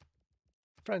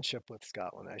 Friendship with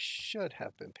Scotland. I should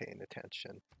have been paying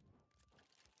attention.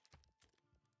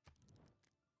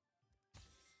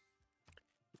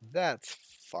 That's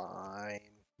fine.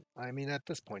 I mean, at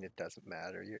this point, it doesn't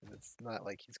matter. It's not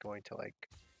like he's going to, like,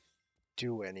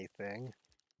 do anything.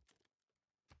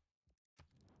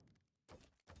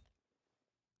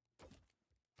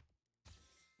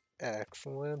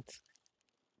 Excellent.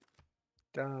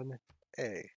 Done.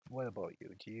 Hey, what about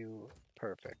you? Do you...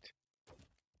 Perfect.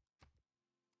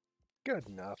 Good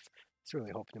enough. I was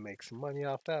really hoping to make some money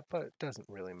off that, but it doesn't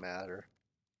really matter.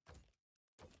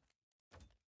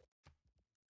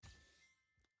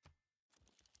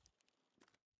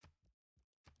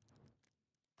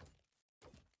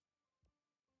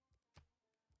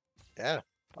 Yeah,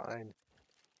 fine.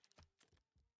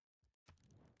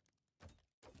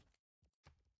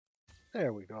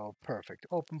 There we go. Perfect.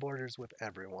 Open borders with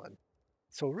everyone.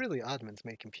 So really, Oddman's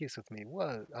making peace with me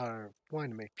was, or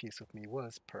wanting to make peace with me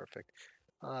was perfect.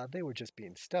 They were just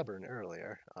being stubborn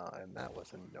earlier, and that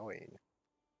was annoying.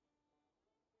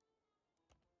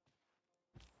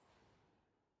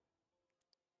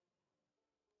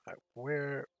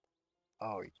 Where?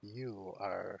 Oh, you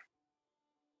are.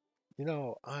 You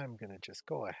know, I'm gonna just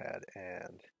go ahead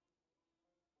and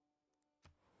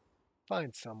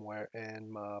find somewhere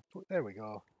in there we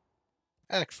go.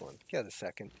 Excellent. Get a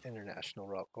second international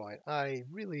route going. I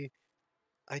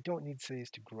don't need cities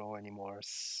to grow anymore,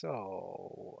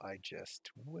 so I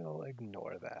just will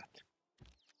ignore that.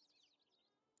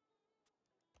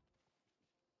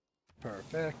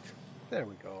 Perfect. There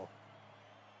we go.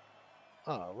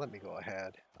 Let me go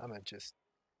ahead. I'm gonna just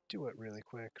do it really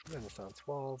quick. Renaissance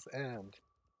walls and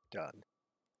done.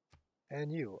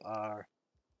 And you are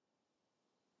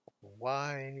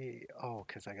Why? Oh,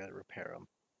 because I gotta repair them.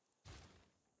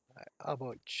 How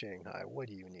about Shanghai? What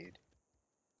do you need?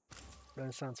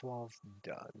 Renaissance walls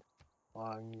done.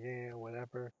 Long, yeah,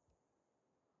 whatever.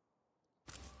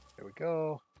 There we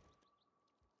go.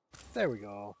 There we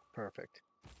go. Perfect.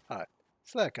 Alright,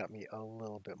 so that got me a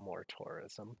little bit more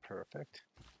tourism. Perfect.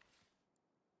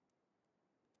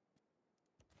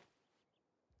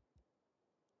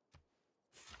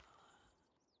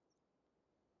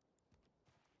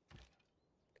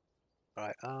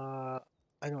 Alright,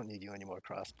 I don't need you anymore,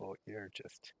 crossbow. You're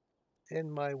just in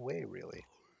my way, really.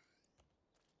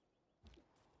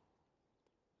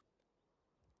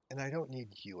 And I don't need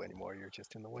you anymore. You're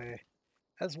just in the way.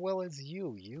 As well as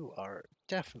you. You are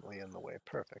definitely in the way.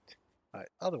 Perfect. Alright,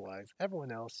 otherwise,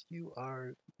 everyone else, you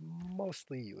are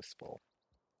mostly useful.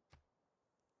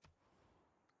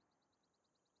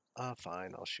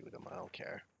 Fine, I'll shoot him. I don't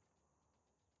care.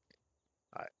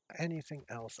 Anything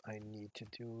else I need to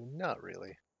do? Not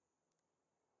really.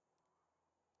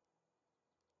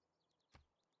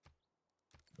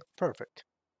 Perfect.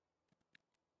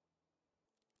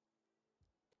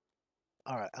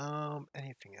 Alright,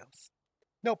 anything else?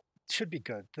 Nope, should be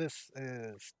good. This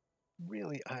is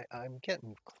really, I'm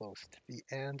getting close to the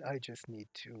end. I just need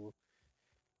to,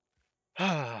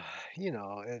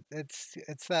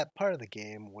 it's that part of the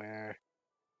game where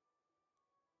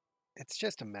it's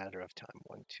just a matter of time.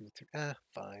 One, two, three,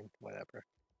 fine, whatever.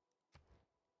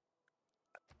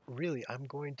 Really, I'm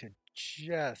going to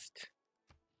just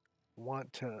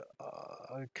want to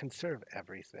conserve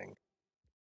everything.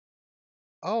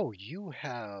 Oh, you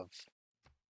have,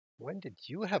 when did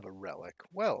you have a relic?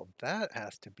 Well, that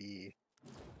has to be,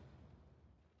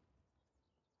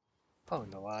 oh,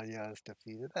 Naladia is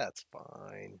defeated. That's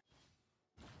fine.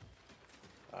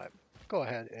 Alright, go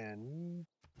ahead and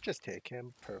just take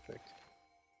him. Perfect.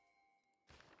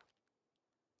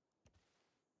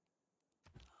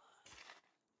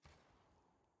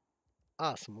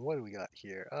 Awesome. What do we got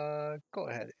here? Go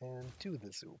ahead and do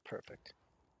the zoo. Perfect.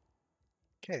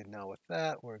 Okay, now with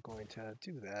that, we're going to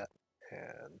do that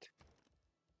and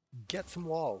get some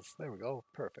walls. There we go.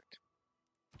 Perfect.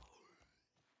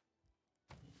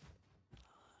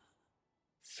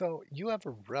 So, you have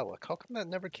a relic. How come that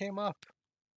never came up?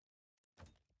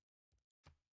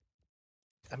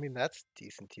 I mean, that's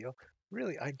decent deal.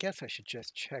 Really, I guess I should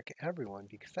just check everyone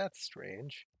because that's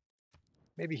strange.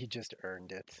 Maybe he just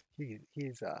earned it. He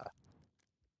is a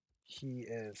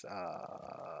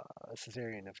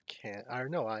Caesarean of Can. Or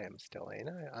no, I am still, ain't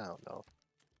I? I don't know.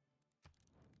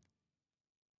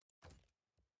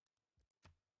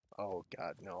 Oh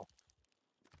God, no.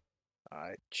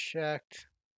 I checked.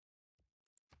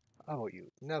 Oh,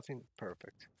 you nothing.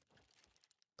 Perfect.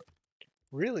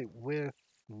 Really, with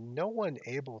no one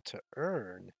able to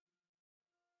earn.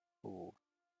 Ooh,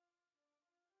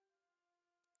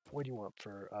 what do you want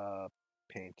for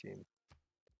painting?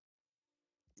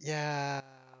 Yeah.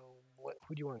 What?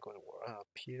 Who do you want to go to war?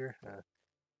 Peter.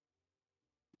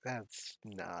 That's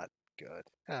not good.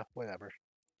 Whatever.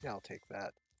 Yeah, I'll take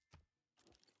that.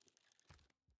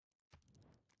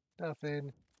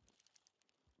 Nothing.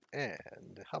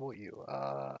 And how about you?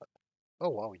 Oh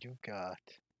wow, you got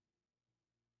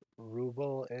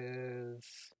ruble is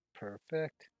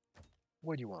perfect.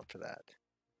 What do you want for that?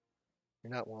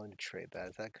 You're not willing to trade that.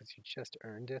 Is that because you just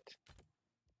earned it?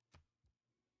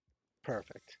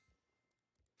 Perfect.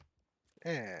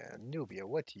 And Nubia,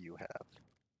 what do you have?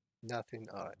 Nothing.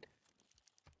 All right.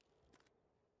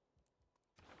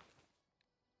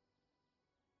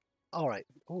 All right.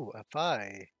 Ooh, if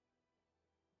I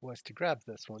was to grab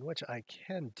this one, which I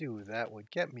can do, that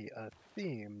would get me a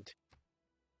themed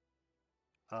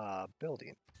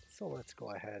building. So let's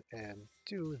go ahead and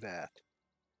do that.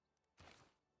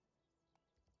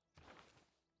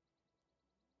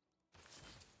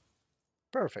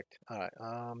 Perfect. All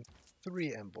right.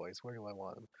 Three envoys. Where do I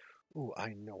want them? Ooh,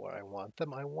 I know where I want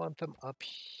them. I want them up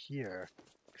here.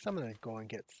 Because I'm going to go and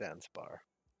get Zanzibar.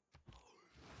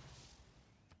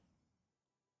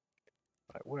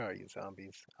 All right, where are you,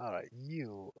 zombies? All right,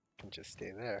 you can just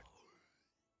stay there.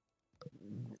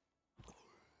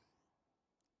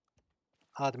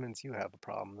 Ottomans, you have a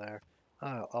problem there.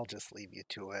 I'll just leave you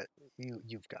to it.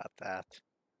 You've got that.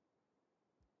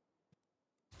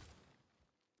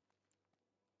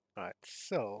 All right,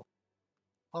 so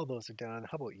all those are done.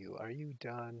 How about you? Are you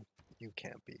done? You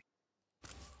can't be.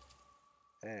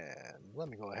 And let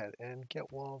me go ahead and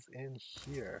get walls in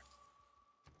here.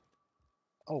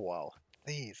 Oh wow,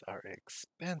 these are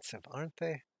expensive, aren't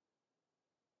they?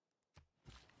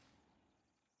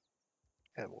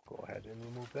 And we'll go ahead and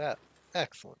remove that.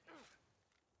 Excellent.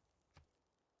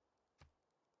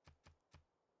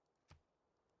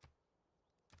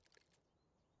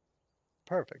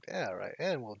 perfect. Yeah, right.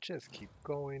 And we'll just keep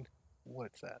going.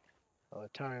 What's that?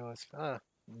 Tarios.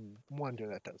 Wonder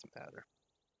that doesn't matter.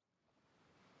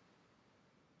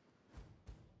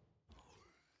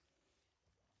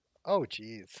 Oh,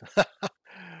 geez.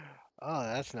 Oh,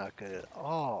 that's not good at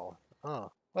all.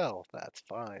 Oh, well, that's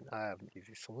fine. I have an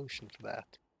easy solution for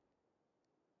that.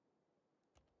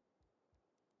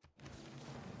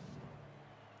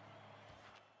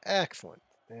 Excellent.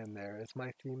 And there is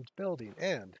my themed building.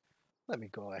 And let me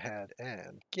go ahead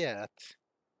and get,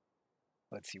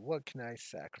 let's see, what can I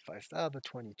sacrifice? The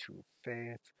 22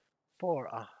 faith for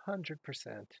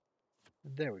 100%.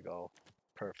 There we go.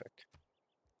 Perfect.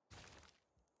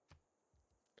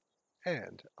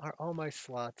 And are all my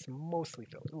slots mostly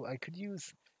filled? Ooh, I could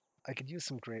use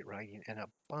some great writing and a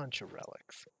bunch of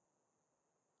relics.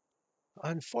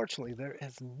 Unfortunately, there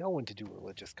is no one to do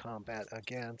religious combat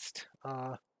against.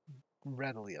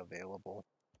 Readily available.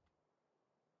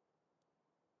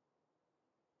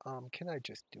 Can I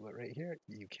just do it right here?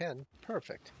 You can.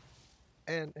 Perfect.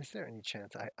 And is there any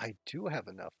chance I do have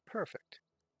enough? Perfect.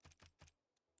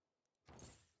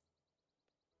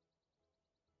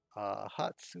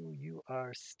 Hatsu, you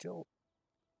are still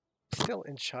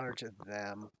in charge of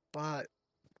them, but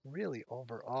really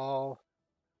overall,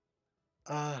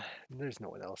 there's no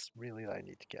one else really that I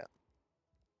need to get.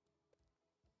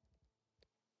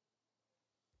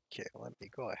 Okay, let me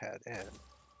go ahead and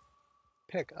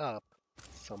pick up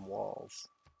some walls.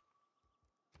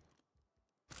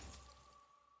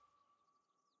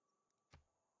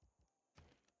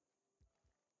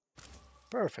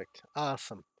 Perfect.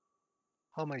 Awesome.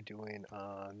 How am I doing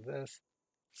on this?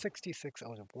 66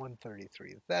 out of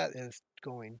 133. That is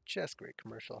going just great.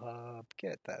 Commercial hub.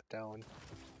 Get that down.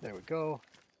 There we go.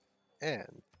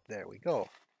 And there we go.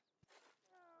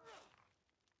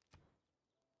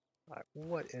 Alright,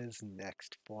 what is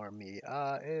next for me?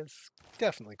 Is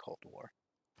definitely Cold War.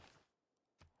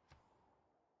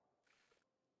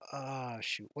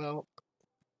 Shoot. Well,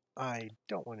 I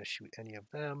don't want to shoot any of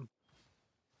them.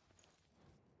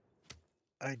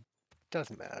 I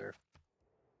doesn't matter.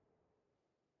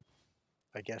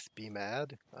 I guess be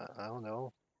mad. I don't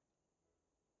know.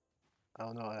 I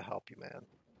don't know how to help you, man.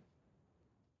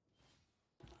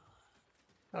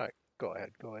 Alright, go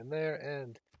ahead. Go in there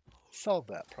and solve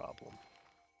that problem.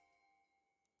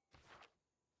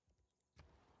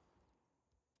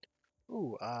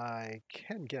 Ooh, I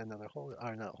can get another holy,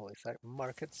 or not holy site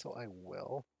market, so I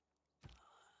will.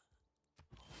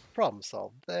 Problem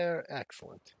solved there.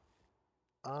 Excellent.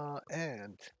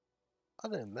 And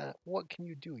other than that, what can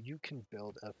you do? You can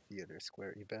build a theater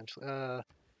square eventually.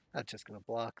 That's just going to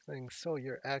block things. So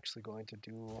you're actually going to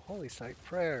do holy site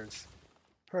prayers.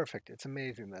 Perfect. It's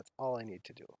amazing. That's all I need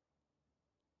to do.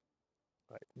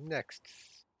 Right, next.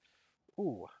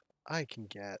 Ooh, I can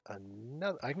get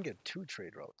another. I can get 2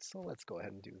 trade routes. So let's go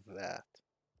ahead and do that.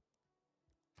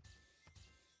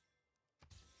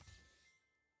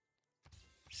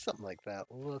 Something like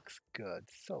that looks good.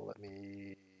 So let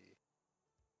me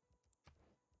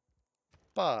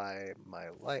buy my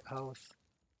lighthouse.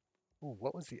 Ooh,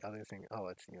 what was the other thing? Oh,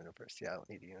 it's the university. I don't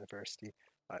need the university.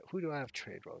 All right, who do I have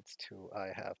trade roads to? I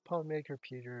have Poundmaker,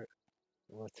 Peter,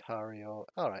 Lothario.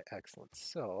 All right, excellent.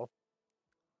 So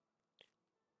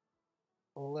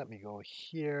let me go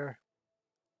here.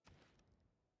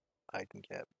 I can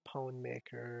get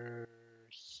Poundmaker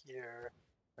here.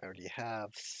 I already have,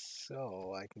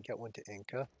 so I can get one to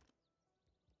Inca.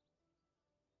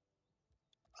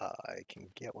 I can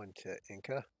get one to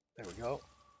Inca. There we go.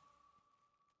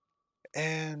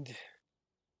 And,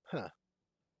 huh,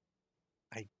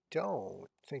 I don't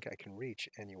think I can reach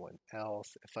anyone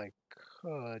else. If I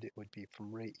could, it would be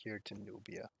from right here to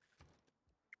Nubia.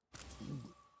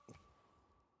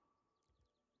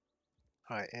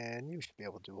 Alright, and you should be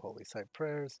able to do holy site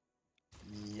prayers.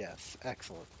 Yes,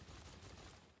 excellent.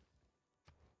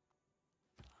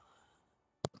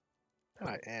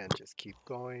 Alright, and just keep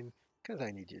going, because I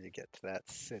need you to get to that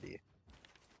city.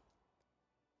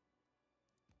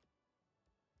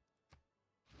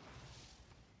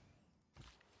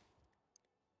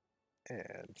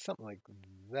 And something like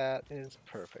that is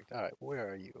perfect. Alright, where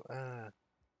are you?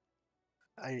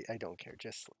 I don't care,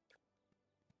 just sleep.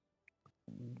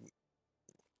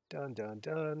 Done, done,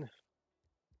 done.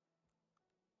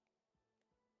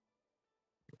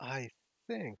 I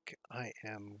think I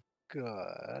am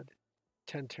good.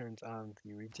 10 turns on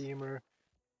the Redeemer.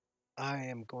 I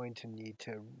am going to need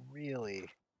to really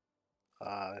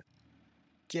uh,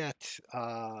 get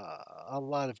a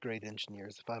lot of great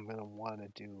engineers if I'm going to want to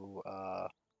do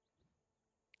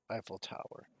Eiffel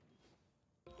Tower.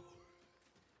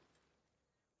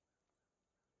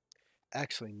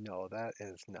 Actually, no, that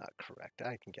is not correct.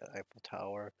 I can get Eiffel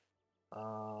Tower.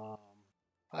 Um,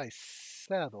 I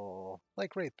settle,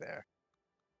 like right there.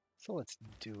 So let's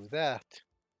do that.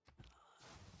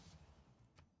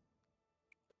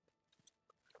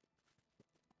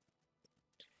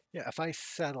 Yeah, if I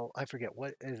settle, I forget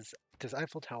what is, does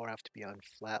Eiffel Tower have to be on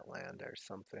flat land or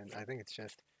something? I think it's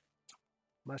just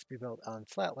must be built on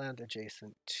flat land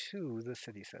adjacent to the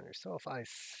city center. So if I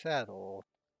settle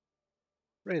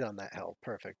right on that hill,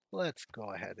 perfect. Let's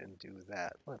go ahead and do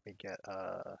that. Let me get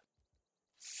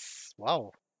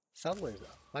wow, settlers.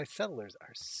 My settlers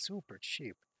are super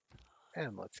cheap.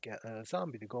 And let's get a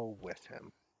zombie to go with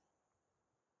him.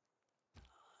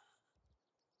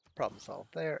 Problem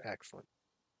solved there. Excellent.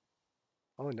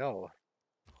 Oh no,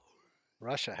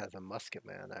 Russia has a musket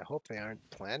man. I hope they aren't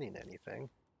planning anything.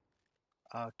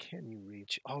 Can you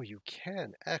reach? Oh, you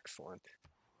can. Excellent.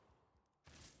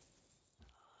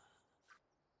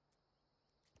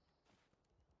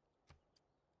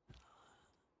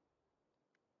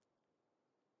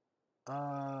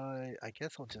 I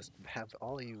guess I'll just have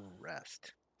all you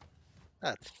rest.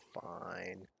 That's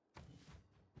fine.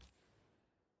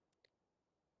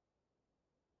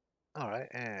 All right,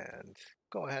 and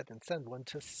go ahead and send one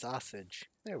to Sausage.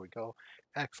 There we go.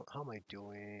 Excellent. How am I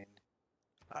doing?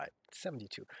 All right,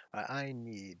 72. All right, I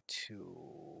need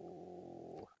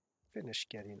to finish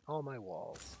getting all my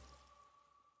walls.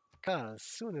 Because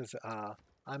soon as,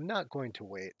 I'm not going to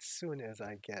wait. Soon as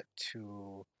I get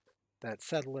to that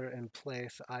settler in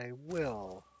place,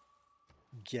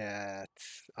 get,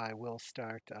 I will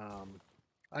start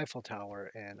Eiffel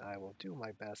Tower and I will do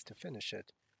my best to finish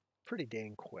it pretty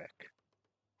dang quick.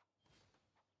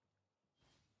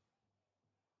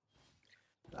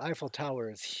 The Eiffel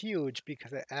Tower is huge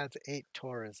because it adds 8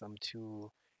 tourism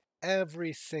to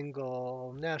every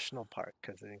single national park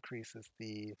because it increases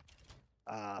the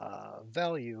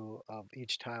value of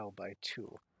each tile by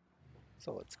 2.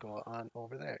 So let's go on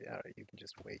over there. Yeah, you can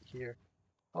just wait here.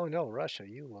 Oh no, Russia,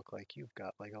 you look like you've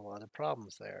got like a lot of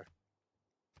problems there.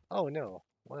 Oh no,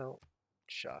 well,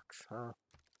 shucks, huh?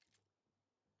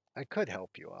 I could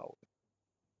help you out.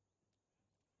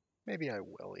 Maybe I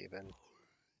will even.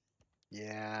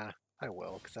 Yeah, I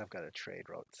will, because I've got a trade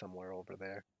route somewhere over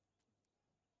there.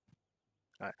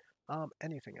 All right.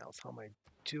 Anything else? How am I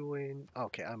doing?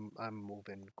 Okay, I'm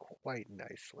moving quite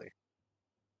nicely.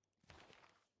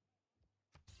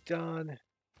 Done.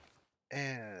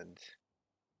 And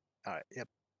all right, yep.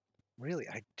 Really,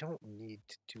 I don't need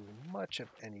to do much of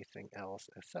anything else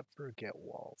except for get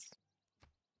walls.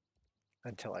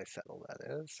 Until I settle,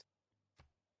 that is.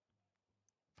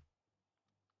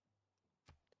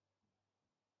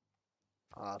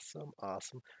 Awesome,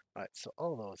 awesome. All right, so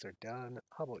all those are done.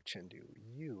 How about Chindu?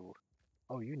 You,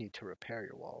 oh, you need to repair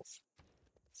your walls.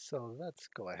 So let's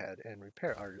go ahead and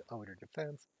repair our outer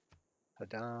defense.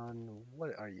 Hadan,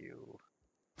 what are you?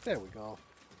 There we go.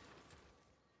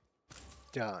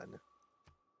 Done.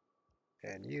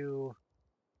 And you,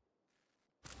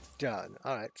 done.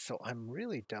 All right, so I'm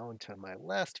really down to my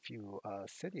last few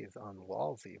cities on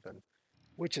walls even,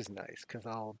 which is nice because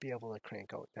I'll be able to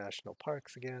crank out national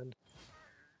parks again.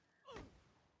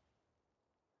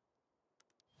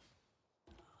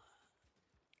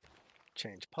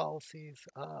 Change policies.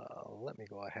 Let me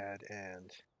go ahead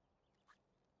and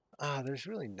there's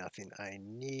really nothing I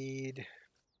need.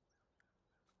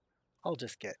 I'll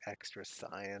just get extra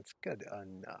science. Good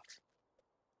enough.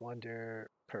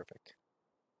 Wonder. Perfect.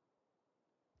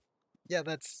 Yeah,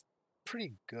 that's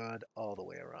pretty good all the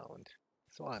way around.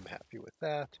 So I'm happy with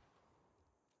that.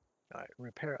 All right,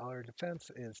 repair our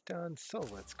defense is done. So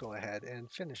let's go ahead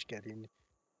and finish getting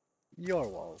your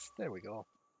walls. There we go.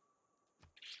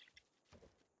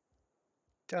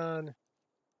 Done.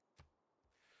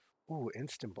 Ooh,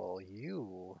 Istanbul,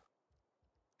 you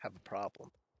have a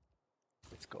problem.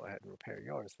 Let's go ahead and repair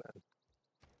yours then.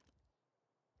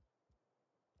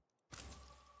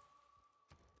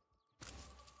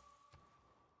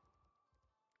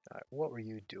 All right, what were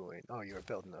you doing? Oh, you were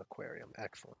building an aquarium.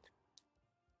 Excellent.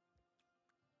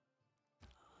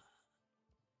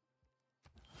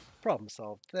 Problem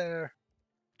solved there.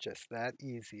 Just that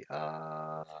easy.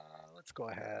 Let's go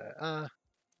ahead.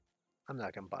 I'm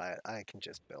not gonna buy it. I can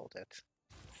just build it.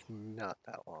 It's not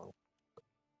that long.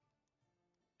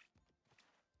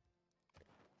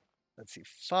 Let's see,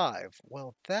 5.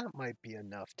 Well, that might be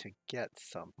enough to get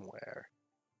somewhere.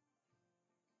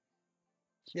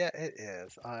 Yeah, it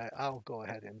is. I'll go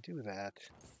ahead and do that,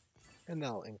 and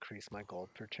that'll increase my gold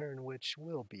per turn, which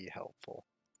will be helpful.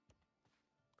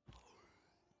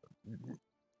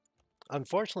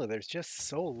 Unfortunately, there's just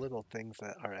so little things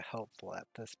that are helpful at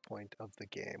this point of the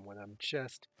game when I'm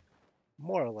just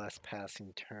more or less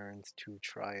passing turns to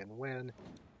try and win.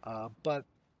 But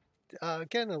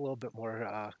getting a little bit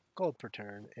more gold per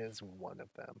turn is one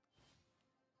of them.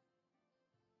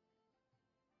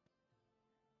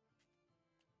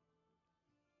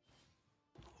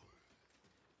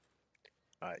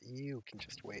 You can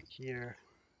just wait here.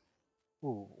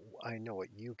 Ooh, I know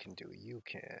what you can do. You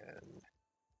can...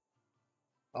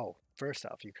 Oh, first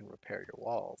off, you can repair your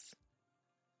walls.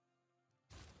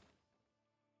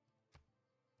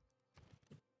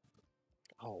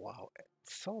 Oh, wow.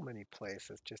 So many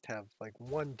places just have like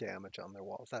one damage on their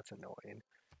walls. That's annoying.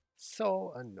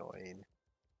 So annoying.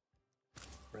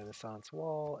 Renaissance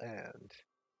wall and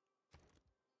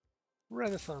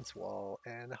Renaissance wall.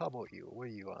 And how about you? What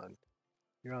are you on?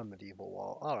 You're on medieval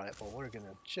wall. All right, well, we're going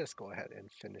to just go ahead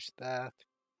and finish that.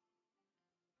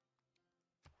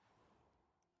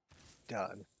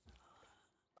 Done.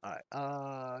 All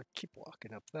right, keep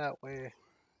walking up that way.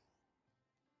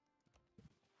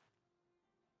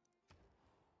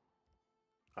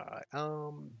 All right,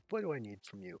 what do I need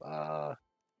from you? A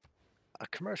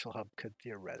commercial hub could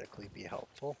theoretically be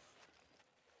helpful.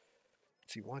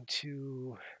 Let's see, 1,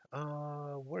 2,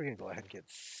 we're gonna go ahead and get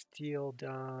steel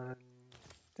done.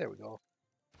 There we go.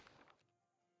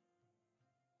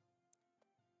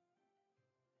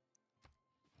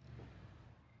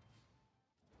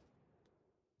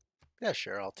 Yeah,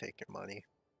 sure, I'll take your money.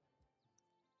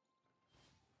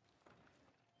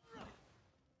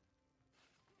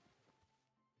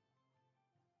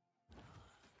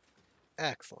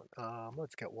 Excellent.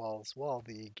 Let's get walls while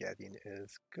the getting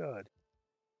is good.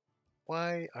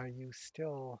 Why are you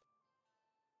still...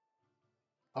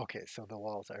 Okay, so the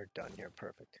walls are done here.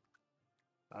 Perfect.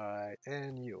 Alright,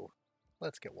 and you.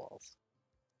 Let's get walls.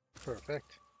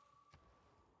 Perfect.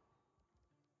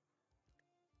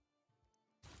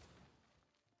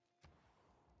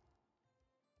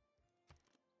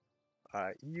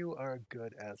 Alright, you are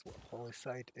good as well. Holy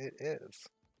site it is.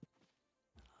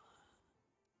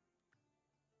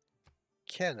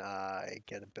 Can I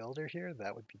get a builder here?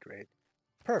 That would be great.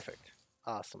 Perfect.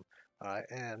 Awesome. Alright,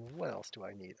 and what else do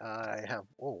I need? I have...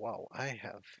 Oh, wow. I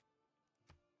have...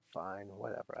 Fine,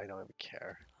 whatever. I don't even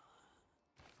care.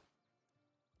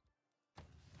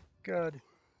 Good.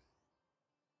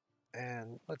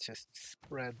 And let's just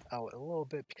spread out a little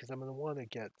bit because I'm going to want to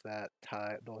get that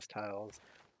those tiles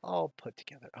all put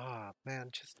together. Ah, man,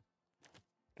 just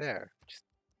there. Just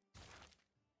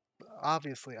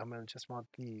obviously, I'm going to just want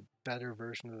the better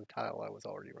version of the tile I was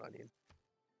already running.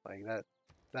 Like that.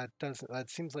 That doesn't. That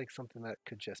seems like something that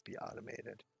could just be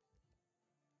automated.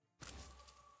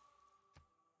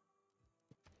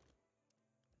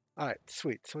 All right,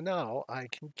 sweet. So now I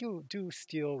can do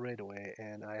steel right away,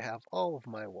 and I have all of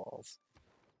my walls.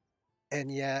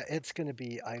 And yeah, it's going to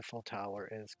be Eiffel Tower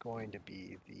is going to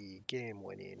be the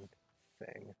game-winning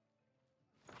thing.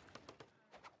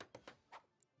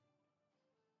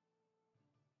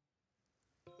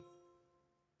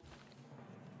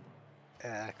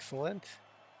 Excellent.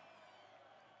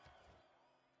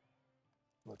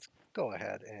 Let's go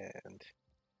ahead and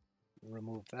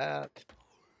remove that.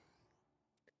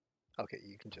 Okay,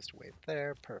 you can just wait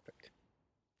there. Perfect.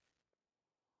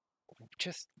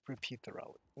 Just repeat the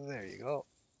route. There you go.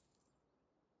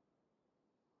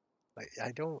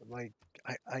 I don't like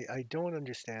I don't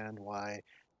understand why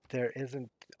there isn't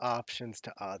options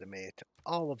to automate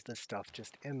all of this stuff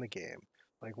just in the game.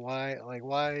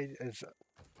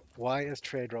 Why is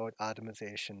trade route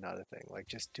optimization not a thing? Like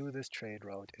just do this trade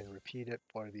route and repeat it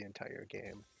for the entire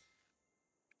game.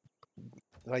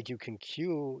 Like you can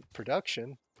queue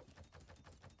production.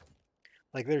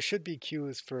 Like there should be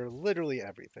queues for literally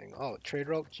everything. Oh, trade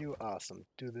route queue, awesome.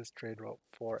 Do this trade route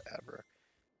forever.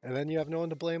 And then you have no one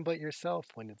to blame but yourself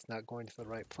when it's not going to the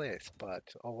right place.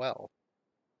 But oh well.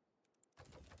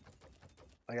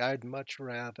 Like I'd much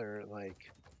rather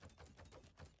like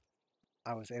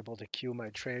I was able to queue my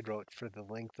trade route for the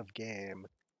length of game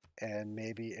and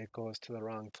maybe it goes to the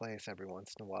wrong place every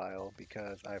once in a while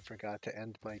because I forgot to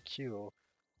end my queue.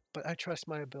 But I trust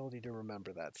my ability to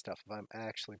remember that stuff if I'm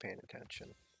actually paying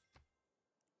attention.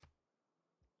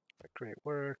 Great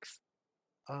works.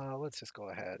 Let's just go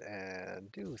ahead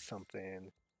and do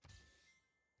something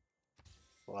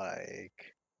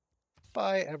like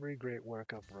buy every great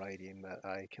work of writing that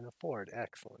I can afford.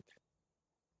 Excellent.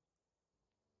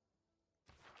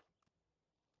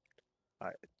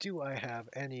 Do I have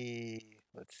any...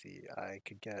 Let's see, I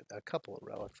could get a couple of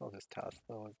relics. I'll just toss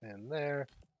those in there.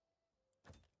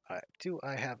 Do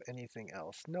I have anything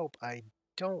else? Nope, I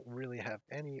don't really have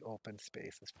any open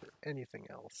spaces for anything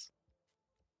else.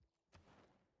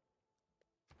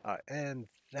 And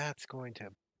that's going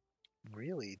to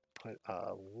really put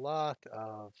a lot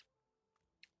of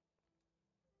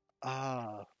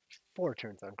ah 4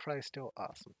 turns on Christo.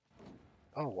 Awesome.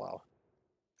 Oh wow,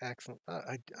 excellent.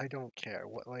 I don't care.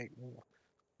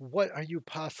 What are you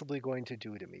possibly going to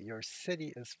do to me? Your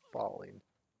city is falling.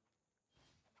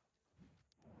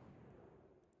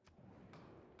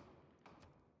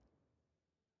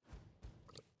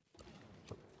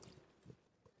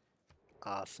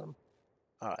 Awesome.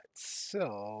 All right,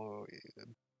 so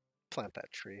plant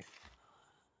that tree.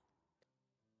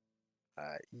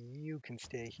 You can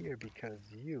stay here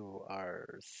because you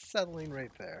are settling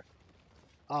right there.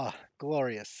 Ah,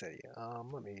 glorious city.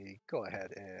 Let me go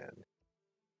ahead and.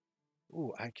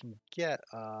 Ooh, I can get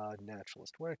a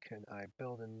naturalist. Where can I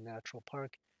build a natural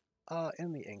park?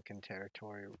 In the Incan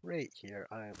territory, right here.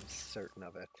 I am certain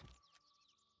of it.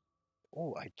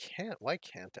 Oh, I can't. Why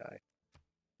can't I?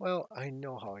 Well, I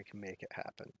know how I can make it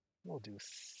happen. We'll do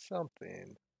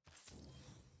something.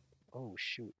 Oh,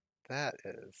 shoot. That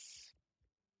is.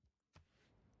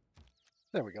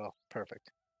 There we go.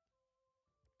 Perfect.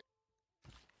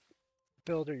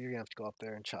 Builder, you're gonna have to go up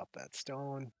there and chop that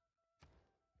stone.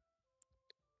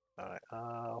 Alright,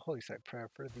 Holy Site Prayer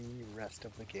for the rest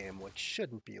of the game, which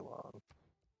shouldn't be long.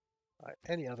 Alright,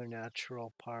 any other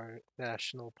national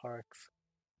parks?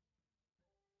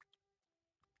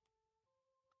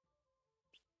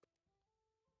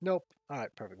 Nope.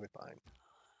 Alright, perfectly fine.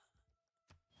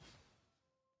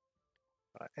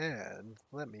 And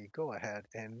let me go ahead,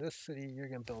 and this city, you're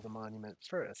gonna build a monument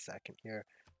for a second here.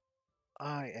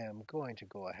 I am going to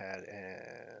go ahead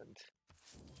and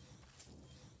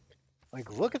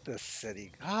like look at this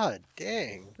city. God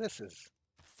dang, this is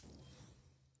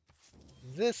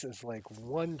like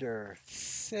Wonder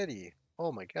City.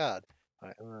 Oh my God. All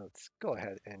right, let's go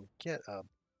ahead and get a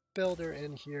builder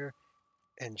in here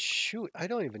and shoot. I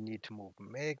don't even need to move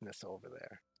Magnus over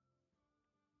there.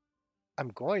 I'm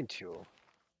going to,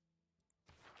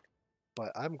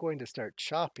 but I'm going to start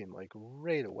chopping like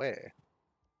right away.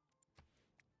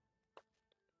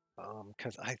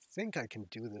 Because I think I can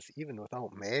do this even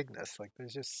without Magnus. Like,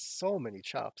 there's just so many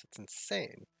chops. It's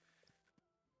insane.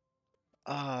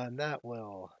 And that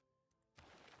will,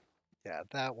 yeah,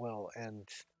 that will end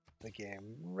the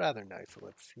game rather nicely.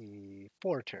 Let's see,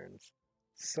 4 turns.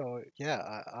 So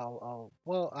yeah, I'll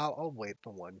wait the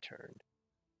 1 turn.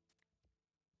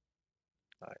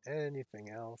 Anything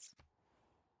else?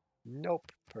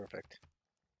 Nope. Perfect.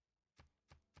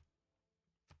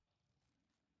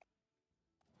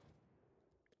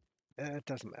 It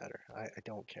doesn't matter. I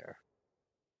don't care.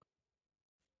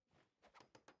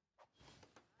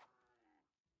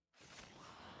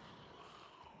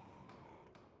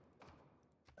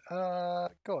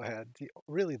 Go ahead.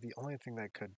 Really the only thing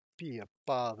that could be a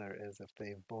bother is if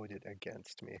they voted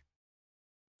against me.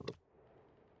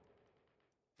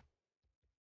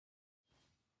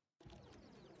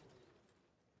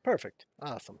 Perfect.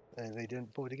 Awesome. And they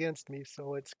didn't vote against me,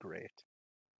 so it's great.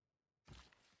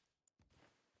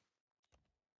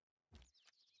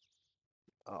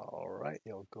 All right,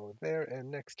 you'll go there, and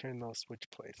next turn they'll switch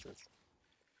places.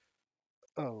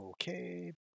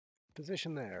 Okay,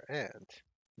 position there, and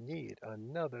need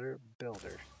another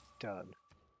builder. Done.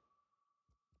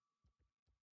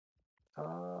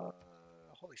 Uh,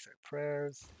 Holy Site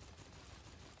Prayers.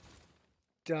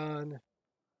 Done.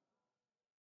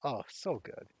 Oh, so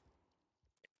good.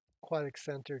 Aquatic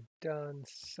Center done.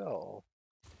 So,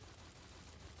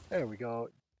 there we go.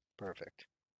 Perfect.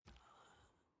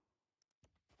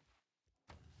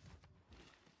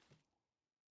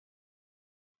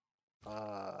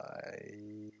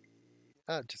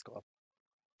 I just go up.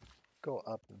 Go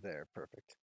up there.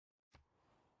 Perfect.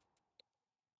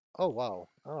 Oh wow.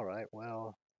 All right.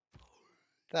 Well,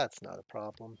 that's not a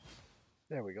problem.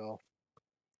 There we go.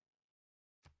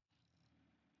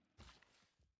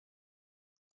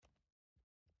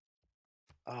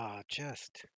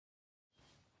 Just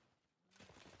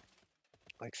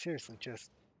like seriously,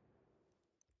 just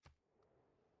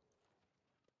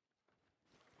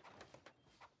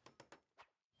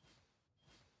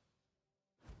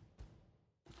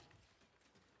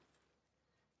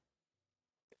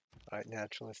all right,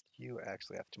 naturalist. You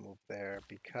actually have to move there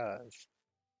because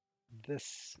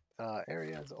this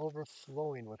area is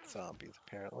overflowing with zombies.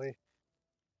 Apparently.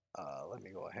 Let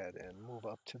me go ahead and move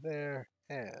up to there.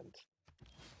 And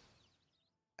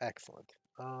excellent.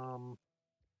 All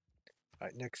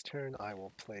right, next turn I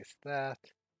will place that.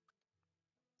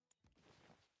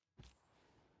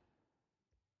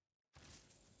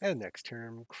 And next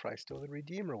turn, Christo the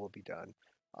Redeemer will be done.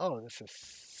 Oh, this is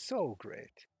so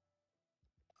great.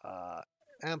 Uh,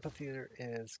 Amphitheater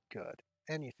is good.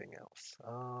 Anything else?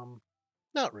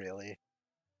 Not really.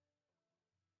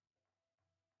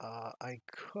 I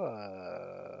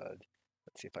could.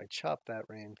 Let's see if I chop that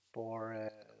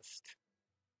rainforest.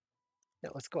 Yeah,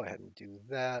 let's go ahead and do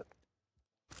that.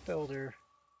 Builder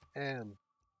and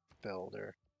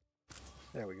builder.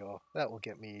 There we go. That will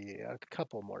get me a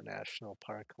couple more national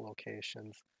park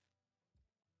locations.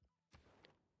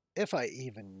 If I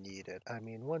even need it. I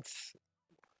mean, once,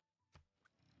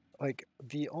 like,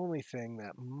 the only thing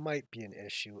that might be an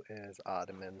issue is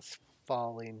Ottomans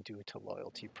falling due to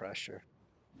loyalty pressure.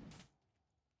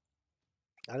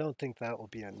 I don't think that will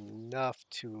be enough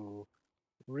to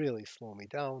really slow me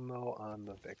down, though, on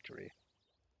the victory.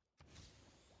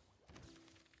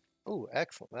 Oh,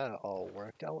 excellent. That all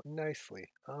worked out nicely.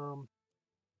 No,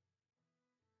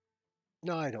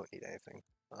 I don't need anything.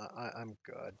 I'm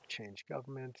good. Change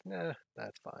government. Nah,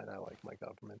 that's fine. I like my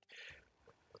government.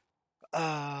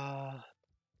 Uh,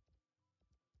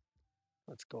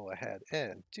 let's go ahead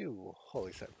and do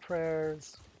Holy Set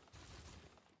Prayers.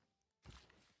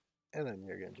 And then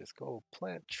you're going to just go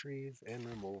plant trees and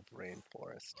remove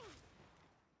rainforest.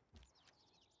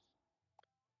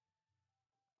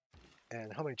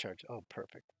 And how many charge? Oh,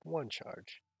 perfect. One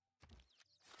charge.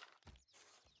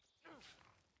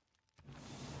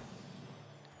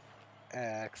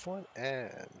 Excellent.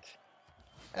 And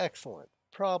excellent.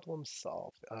 Problem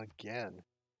solved again.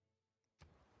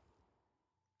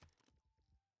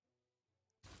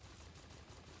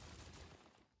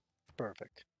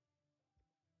 Perfect.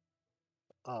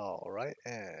 All right.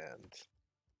 And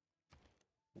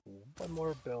one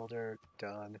more builder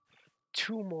done.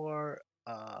 Two more.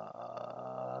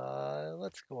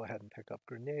 Let's go ahead and pick up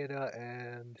Grenada,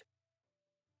 and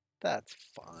that's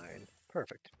fine.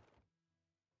 Perfect.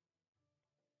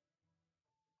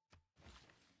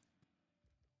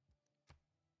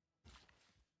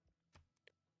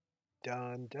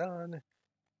 Done, done.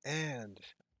 And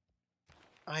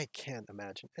I can't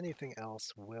imagine anything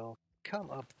else will come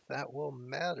up that will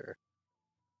matter.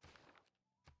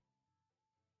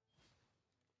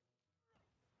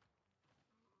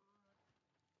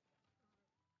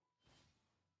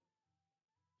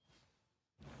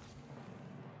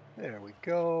 There we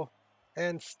go.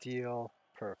 And steel.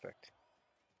 Perfect.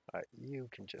 Alright, you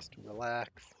can just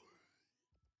relax.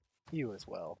 You as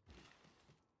well.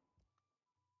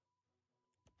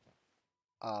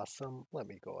 Awesome. Let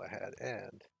me go ahead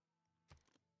and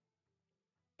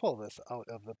pull this out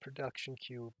of the production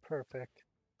queue. Perfect.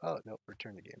 Oh, no,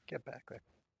 return the game. Get back there.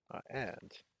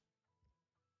 And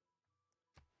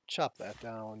chop that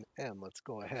down, and let's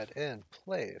go ahead and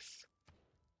place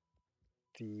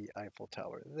the Eiffel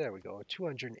Tower. There we go,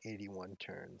 281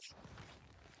 turns.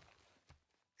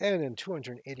 And in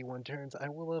 281 turns, I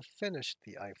will have finished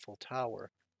the Eiffel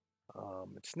Tower.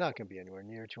 It's not going to be anywhere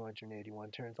near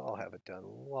 281 turns. I'll have it done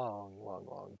long, long,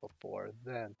 long before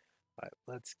then. All right,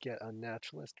 let's get a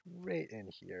naturalist right in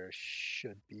here.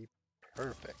 Should be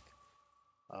perfect.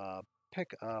 Uh,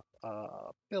 Pick up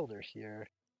a builder here.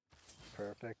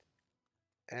 Perfect.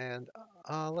 And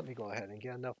let me go ahead and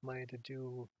get enough money to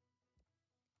do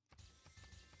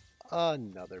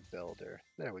another builder.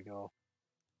 There we go.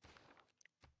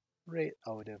 Right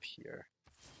out of here.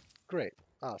 Great.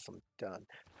 Awesome. Done.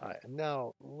 Alright, and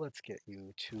now let's get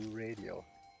you to radio.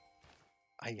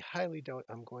 I highly doubt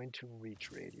I'm going to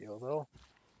reach radio, though.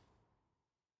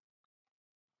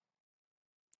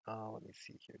 Let me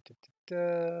see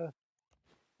here.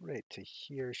 Right to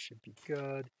here should be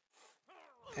good.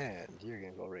 And you're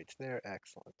going to go right to there.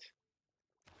 Excellent.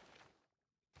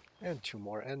 And two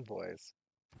more envoys.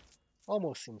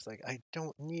 Almost seems like I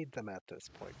don't need them at this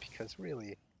point, because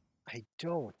really, I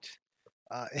don't.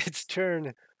 It's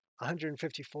turn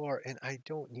 154, and I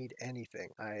don't need anything.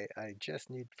 I just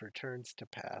need for turns to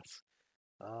pass.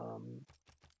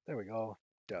 There we go.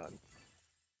 Done.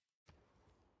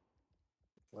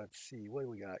 Let's see. What do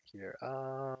we got here?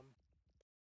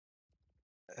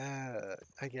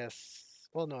 I guess...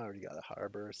 Well, no, I already got a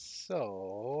harbor,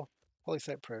 so... Holy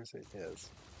Site Prayers it is.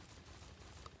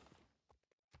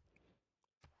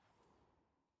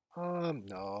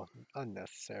 No.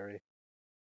 Unnecessary.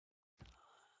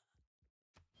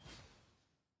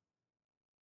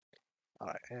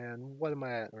 Alright, and what am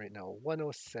I at right now?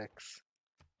 106.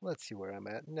 Let's see where I'm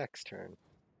at next turn.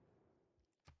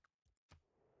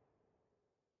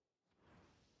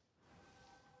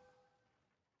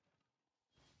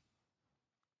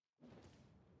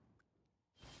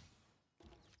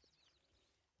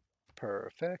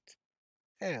 Perfect.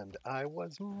 And I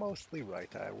was mostly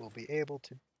right. I will be able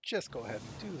to just go ahead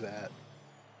and do that.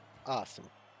 Awesome.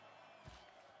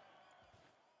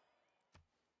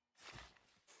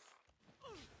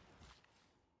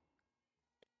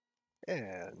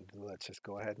 And let's just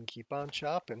go ahead and keep on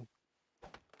chopping.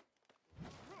 All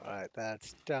right,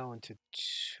 that's down to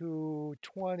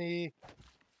 220,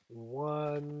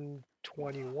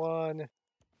 121,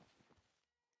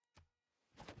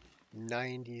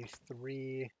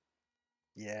 93.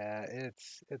 Yeah,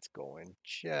 it's going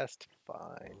just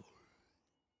fine.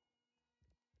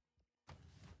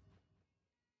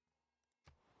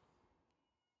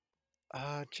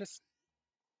 Just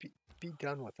be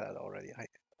done with that already.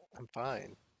 I'm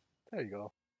fine. There you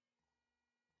go.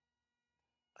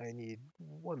 I need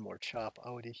one more chop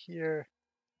out of here.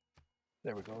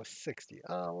 There we go, 60.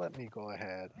 Let me go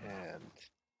ahead and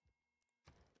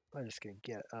I'm just gonna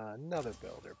get another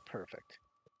builder. Perfect.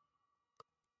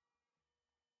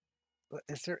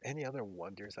 Is there any other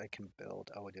wonders I can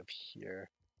build out of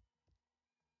here?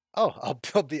 Oh, I'll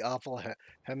build the awful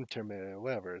Hemtermere,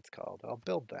 whatever it's called. I'll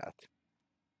build that.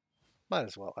 Might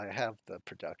as well. I have the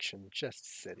production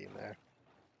just sitting there.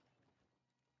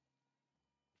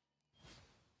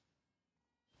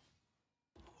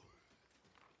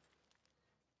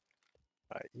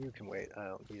 Alright, you can wait. I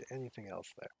don't need anything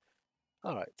else there.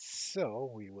 Alright,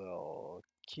 so we will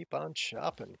keep on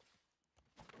chopping.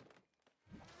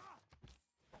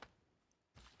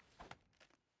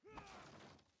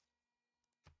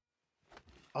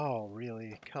 Oh,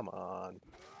 really? Come on.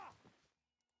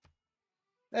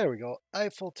 There we go.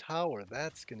 Eiffel Tower.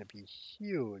 That's going to be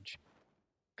huge.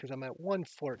 Because I'm at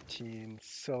 114.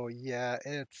 So, yeah,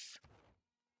 it's...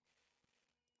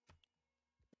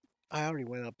 I already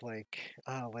went up like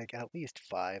at least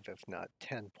 5, if not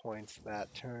 10 points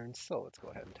that turn. So let's go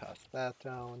ahead and toss that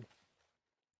down.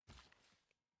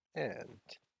 And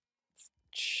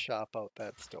chop out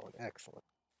that stone. Excellent.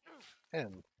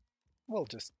 And we'll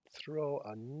just throw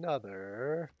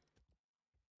another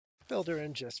builder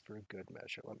in just for good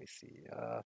measure. Let me see.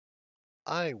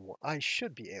 I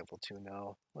should be able to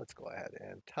now. Let's go ahead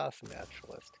and toss a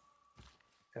naturalist.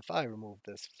 If I remove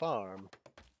this farm,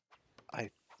 I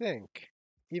think,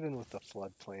 even with the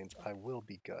floodplains, I will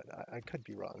be good. I could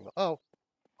be wrong. Oh,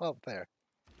 well, there.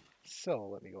 So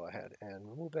let me go ahead and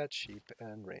remove that sheep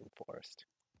and rainforest.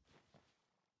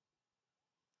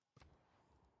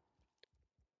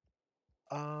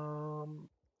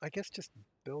 I guess just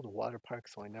build a water park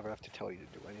so I never have to tell you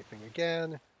to do anything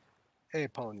again. Hey,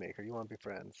 Pwn Maker, you want to be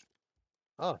friends?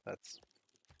 Oh, that's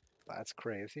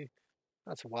crazy.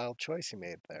 That's a wild choice you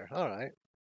made there. All right.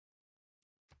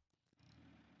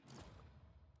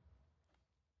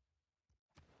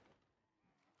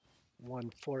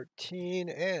 114,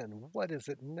 and what is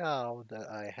it now that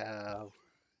I have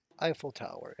Eiffel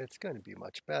Tower? It's going to be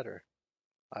much better.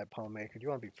 Hi, Palm Maker. Do you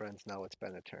want to be friends now? It's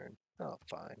been a turn. Oh,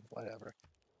 fine. Whatever.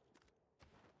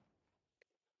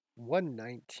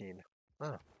 119.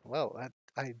 Oh, well,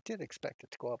 I did expect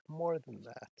it to go up more than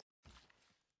that.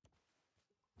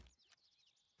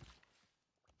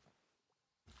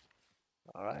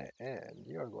 All right, and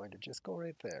you're going to just go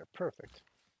right there. Perfect.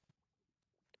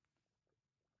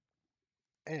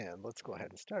 And let's go ahead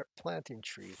and start planting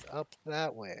trees up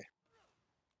that way.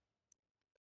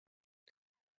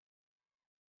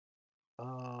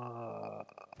 Uh,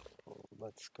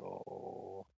 let's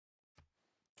go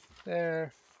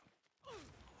there,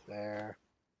 there,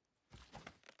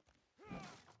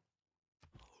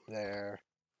 there.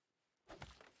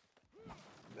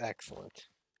 Excellent.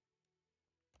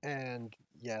 And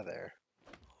yeah, there.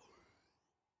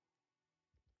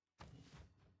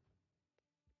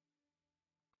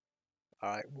 All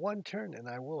right, one turn and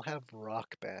I will have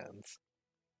rock bands.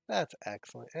 That's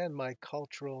excellent. And my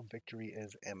cultural victory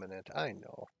is imminent. I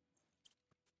know.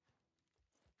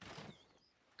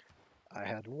 I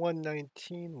had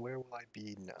 119. Where will I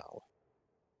be now?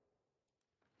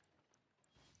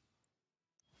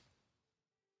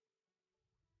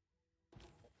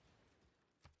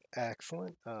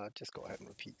 Excellent. Just go ahead and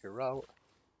repeat your route.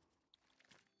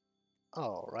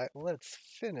 All right, let's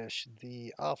finish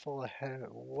the awful,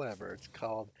 whatever it's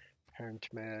called,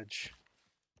 Hermtage.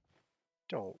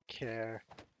 Don't care.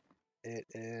 It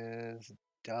is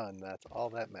done. That's all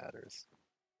that matters.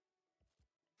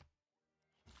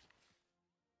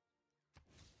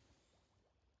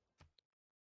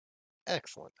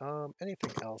 Excellent.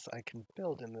 Anything else I can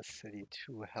build in this city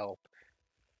to help?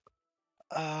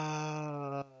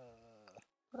 Uh,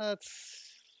 that's...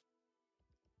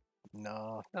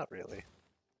 No, not really.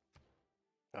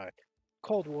 All right.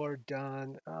 Cold War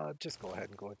done. Just go ahead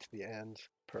and go to the end.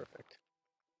 Perfect.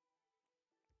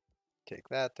 Take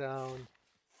that down.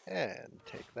 And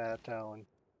take that down.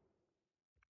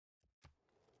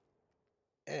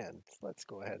 And let's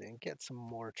go ahead and get some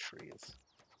more trees.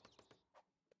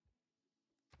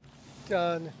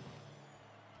 Done.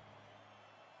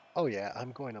 Oh yeah,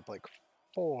 I'm going up like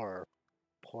 4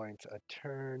 points a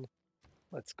turn.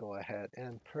 Let's go ahead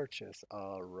and purchase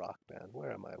a rock band.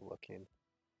 Where am I looking?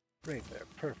 Right there,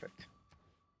 perfect.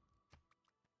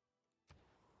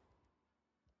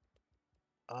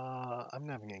 I'm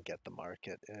never gonna get the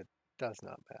market. It does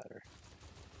not matter.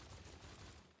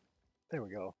 There we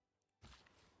go.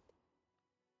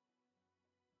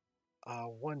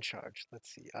 One charge. Let's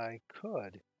see. I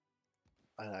could,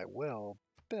 and I will,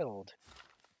 build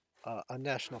a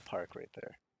national park right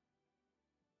there.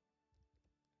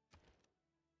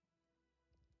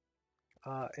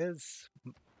 Is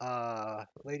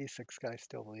Lady Six Guy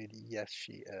still lady? Yes,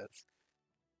 she is.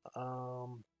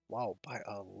 Wow, by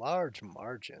a large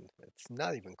margin. It's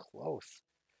not even close.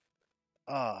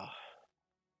 Uh,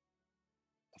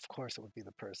 of course it would be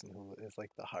the person who is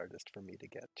like the hardest for me to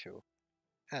get to.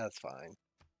 That's fine.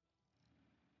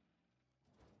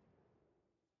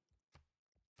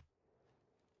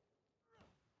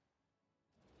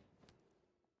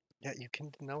 Yeah, you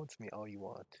can denounce me all you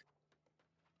want.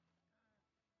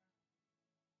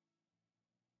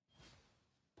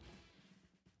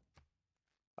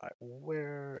 Alright,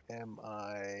 where am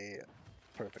I?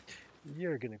 Perfect.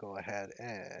 You're gonna go ahead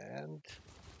and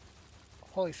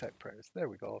Holy Site Prayers. There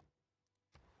we go.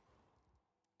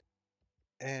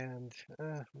 And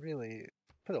really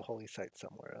put a holy site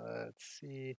somewhere. Let's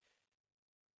see.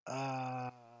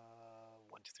 Uh,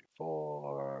 1, 2, 3,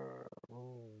 4. Ooh,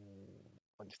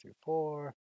 1, 2, 3,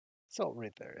 4. So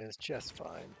right there is just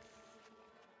fine.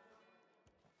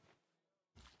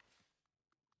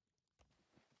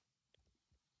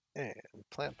 And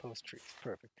plant those trees.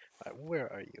 Perfect. All right,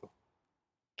 where are you?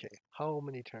 Okay, how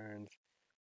many turns?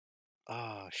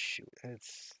 Ah, shoot.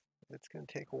 It's gonna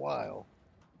take a while.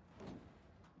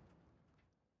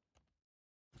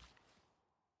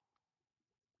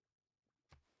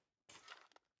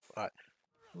 All right,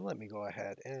 let me go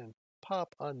ahead and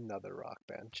pop another rock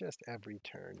band. Just every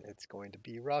turn, it's going to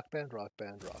be rock band, rock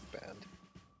band, rock band.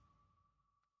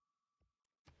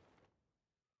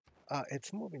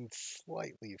 It's moving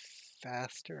slightly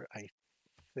faster, I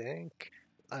think.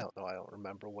 I don't know. I don't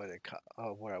remember where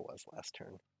I was last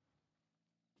turn.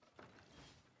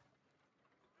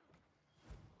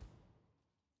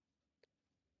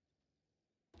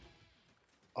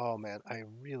 Oh man, I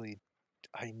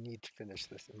need to finish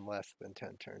this in less than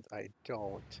 10 turns. I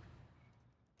don't.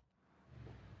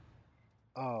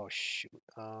 Oh shoot.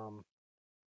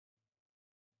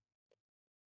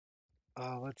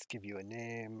 Let's give you a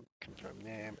name, confirm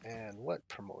name, and what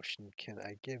promotion can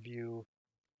I give you?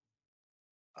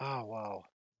 Oh wow,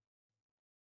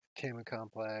 Taman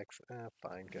Complex.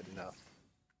 Fine, good enough.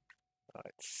 All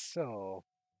right, so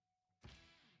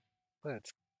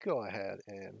let's go ahead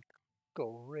and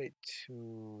go right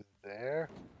to there.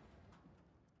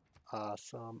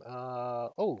 Awesome.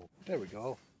 Oh, there we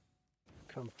go.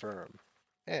 Confirm.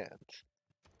 And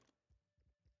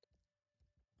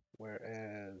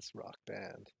where is Rock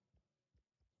Band?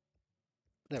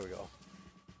 There we go.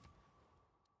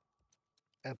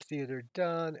 Amphitheater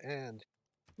done, and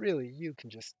really, you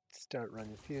can just start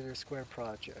running Theater Square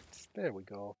projects. There we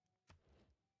go.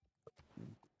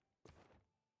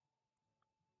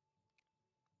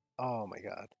 Oh my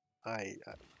god. I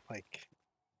like,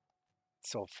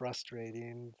 so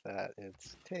frustrating that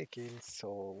it's taking so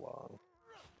long.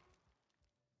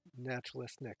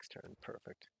 Naturalist next turn.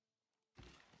 Perfect.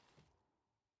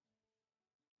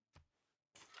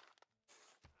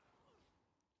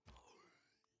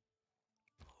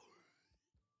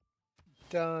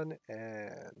 Done,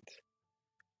 and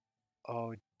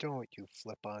oh, don't you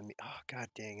flip on me. Oh, god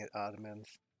dang it,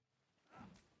 Ottomans.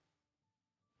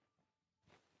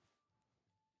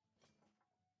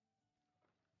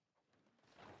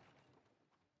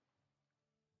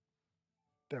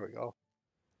 There we go.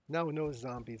 Now no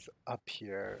zombies up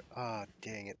here. Ah,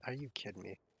 dang it. Are you kidding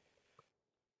me?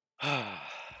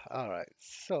 Alright,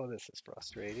 so this is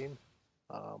frustrating.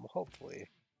 Hopefully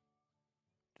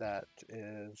that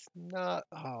is not...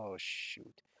 Oh,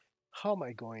 shoot. How am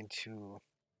I going to...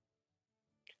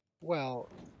 Well,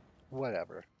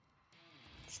 whatever.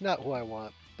 It's not who I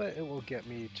want, but it will get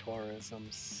me tourism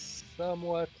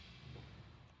somewhat.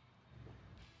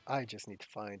 I just need to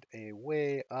find a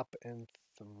way up and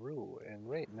through, and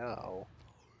right now,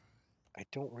 I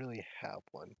don't really have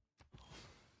one.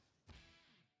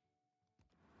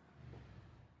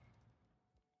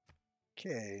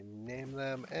 Okay, name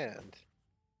them and...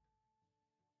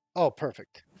 Oh,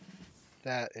 perfect.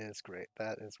 That is great.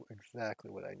 That is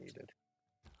exactly what I needed.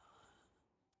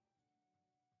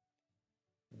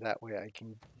 That way I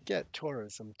can get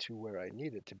tourism to where I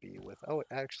need it to be without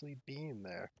actually being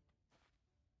there.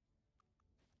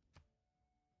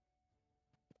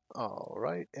 All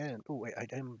right, and oh wait, I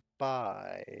didn't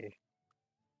buy.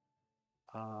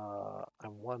 I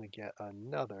want to get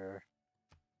another.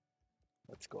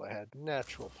 Let's go ahead.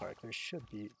 Natural park. There should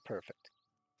be perfect.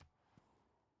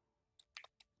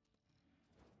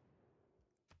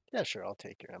 Yeah, sure. I'll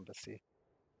take your embassy.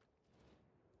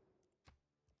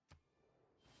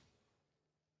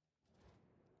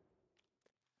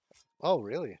 Oh,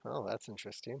 really? Oh, that's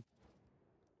interesting.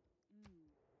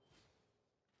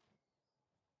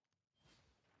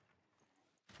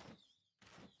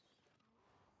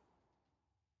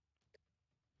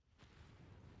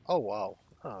 Oh, wow.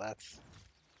 Oh, that's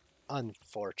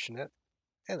unfortunate.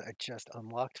 And I just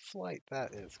unlocked flight.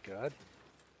 That is good.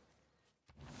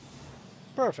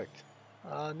 Perfect.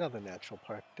 Another natural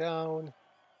park down.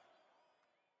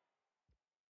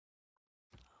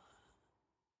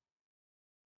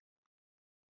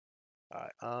 All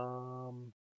right.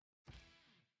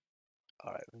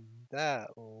 All right.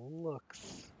 That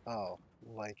looks, oh,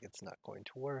 like it's not going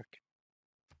to work.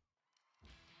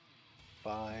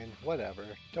 Fine. Whatever.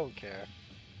 Don't care.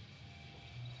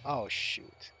 Oh,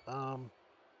 shoot.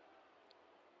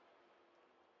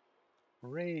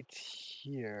 Right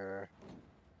here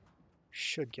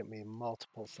should get me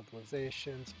multiple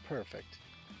civilizations. Perfect.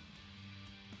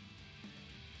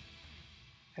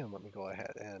 And let me go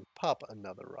ahead and pop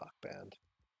another rock band.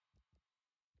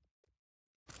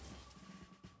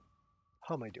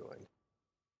 How am I doing?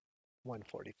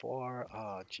 144.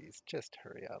 Oh, geez, just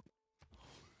hurry up.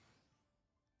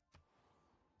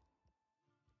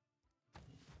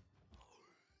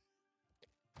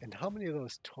 And how many of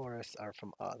those tourists are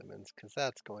from Ottomans? Because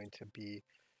that's going to be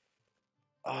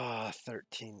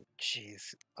 13.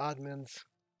 Jeez, Ottomans.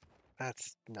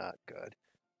 That's not good.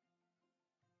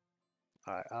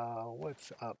 All right.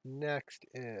 What's up next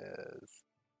is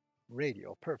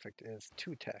radio. Perfect is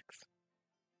two techs.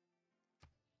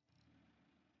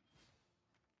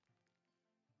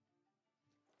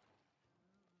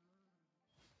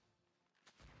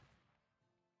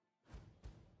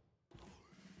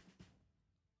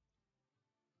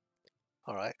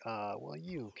 All right. Well,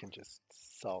 you can just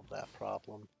solve that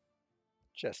problem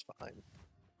just fine.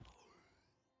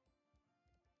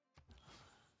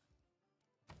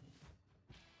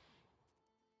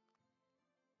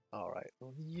 All right.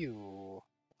 Well, you.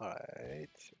 All right.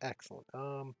 Excellent.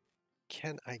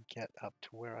 Can I get up to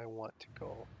where I want to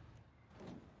go?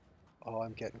 Oh,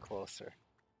 I'm getting closer.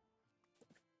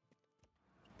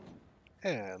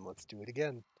 And let's do it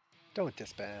again. Don't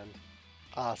disband.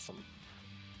 Awesome.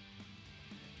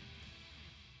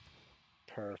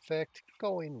 Perfect.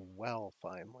 Going well,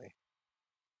 finally.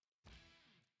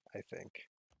 I think.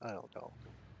 I don't know.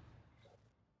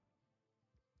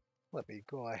 Let me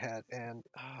go ahead and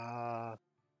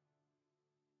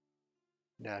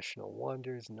National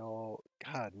Wonders. No,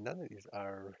 God, none of these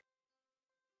are.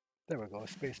 There we go.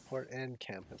 Spaceport and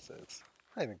campuses.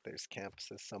 I think there's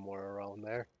campuses somewhere around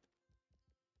there.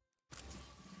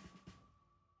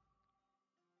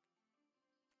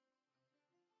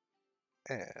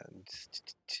 And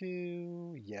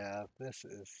two, yeah, this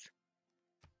is.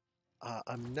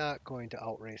 I'm not going to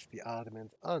outrace the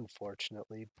Ottomans,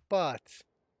 unfortunately, but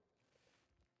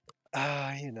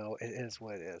it is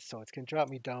what it is. So it's gonna drop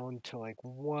me down to like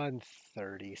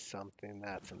 130 something.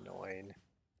 That's annoying.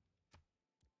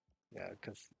 Yeah,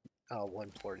 because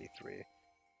 143.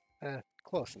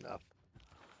 Close enough.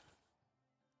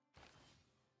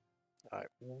 All right,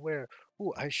 where?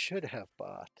 Ooh, I should have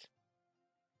bought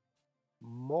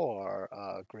more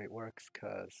great works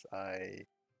because I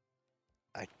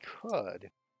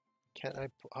could. Can I?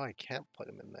 Oh, I can't put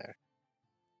them in there.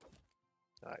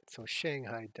 All right, so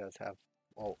Shanghai does have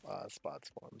spots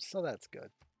for them, so that's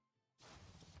good.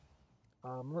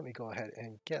 Let me go ahead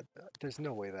and get. There's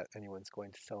no way that anyone's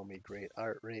going to sell me great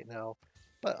art right now,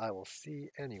 but I will see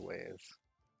anyways.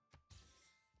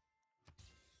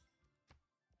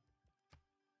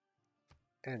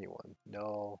 Anyone?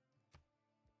 No,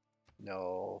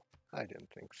 no, I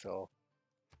didn't think so.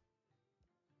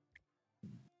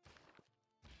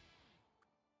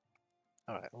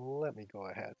 All right, let me go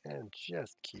ahead and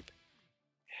just keep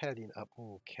heading up.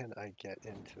 Oh, can I get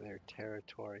into their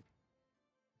territory?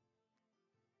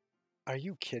 Are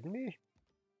you kidding me?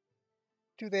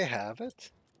 Do they have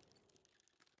it?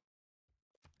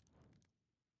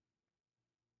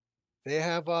 They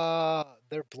have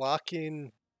they're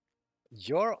blocking.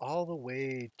 You're all the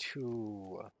way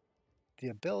to the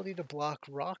ability to block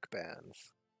rock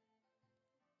bands.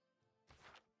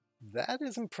 That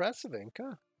is impressive,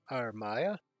 Inca. Or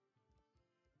Maya.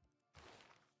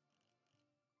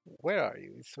 Where are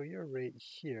you? So you're right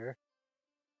here.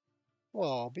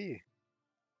 Well, I'll be.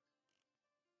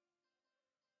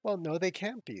 Well, no, they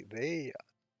can't be.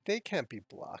 They can't be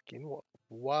blocking.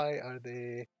 Why are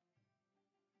they?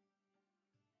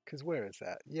 Because where is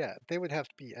that? Yeah, they would have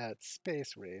to be at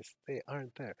Space Race. They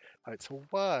aren't there. All right, so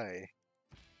why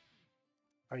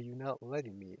are you not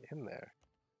letting me in there?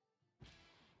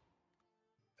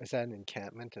 Is that an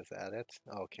encampment? Is that it?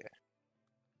 Okay.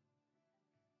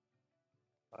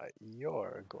 All right,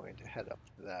 you're going to head up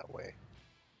that way.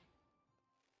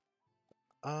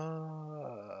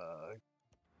 Uh,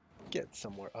 get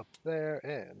somewhere up there,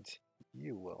 and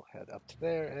you will head up to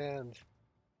there, and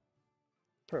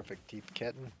perfect, Deep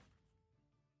Kitten.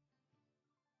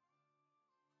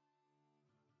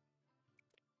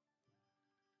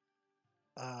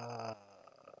 Uh,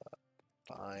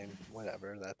 fine,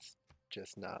 whatever. That's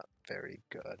just not very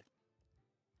good.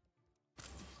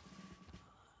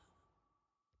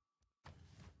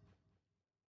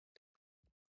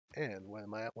 And when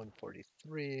am I at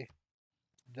 143?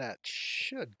 That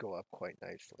should go up quite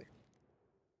nicely.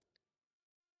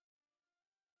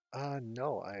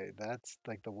 No, that's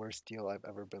like the worst deal I've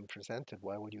ever been presented.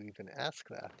 Why would you even ask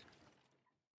that?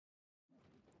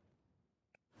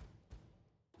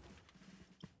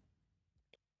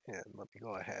 And let me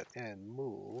go ahead and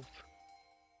move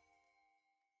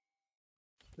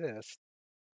this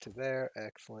to there.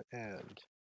 Excellent. And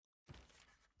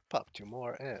pop two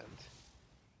more and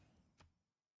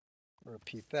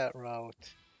repeat that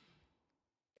route.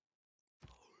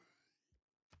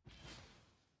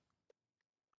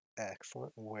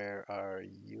 Excellent. Where are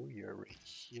you? You're right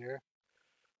here.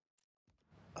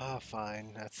 Ah,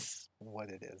 fine. That's what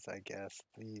it is, I guess.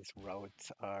 These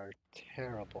routes are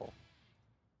terrible.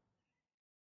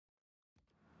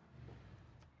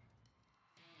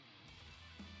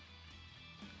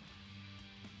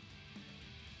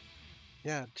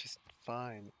 Yeah, just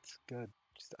fine. It's good.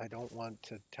 Just I don't want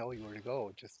to tell you where to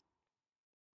go. Just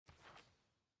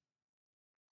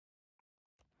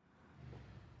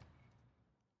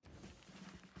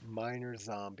minor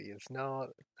zombies. No,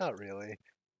 not really.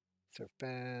 Surf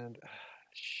band.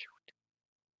 Shoot.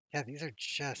 Yeah, these are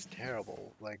just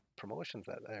terrible, like promotions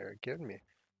that they're giving me.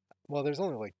 Well, there's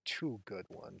only like two good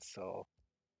ones, so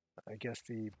I guess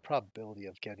the probability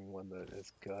of getting one that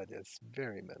is good is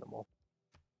very minimal.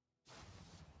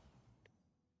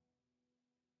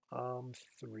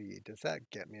 Three. Does that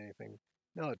get me anything?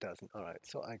 No, it doesn't. All right,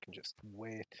 so I can just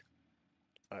wait.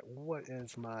 All right, what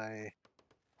is my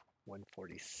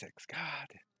 146?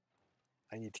 God,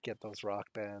 I need to get those rock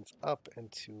bands up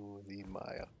into the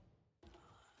Maya.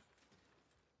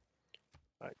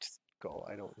 All right, just go.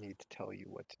 I don't need to tell you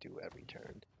what to do every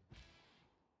turn.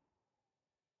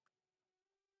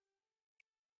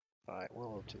 All right,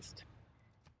 we'll just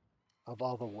of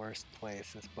all the worst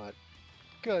places, but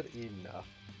good enough.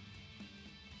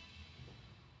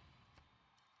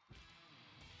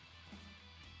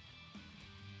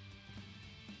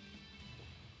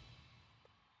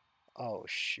 Oh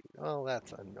shoot. Oh,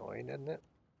 that's annoying, isn't it?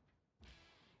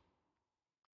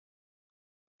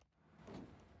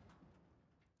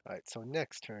 All right, so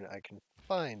next turn I can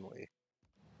finally.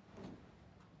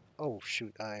 Oh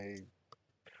shoot, I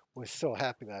was so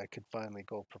happy that I could finally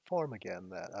go perform again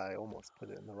that I almost put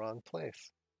it in the wrong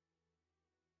place.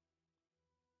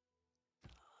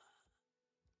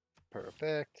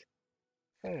 Perfect.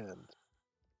 And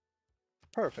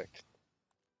perfect.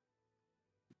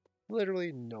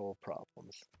 Literally no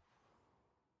problems.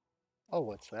 Oh,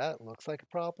 what's that? Looks like a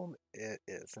problem? It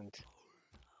isn't.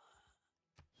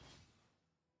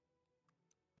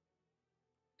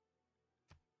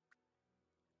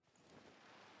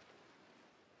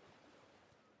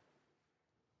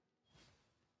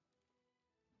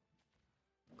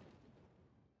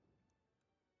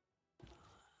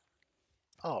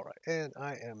 All right, and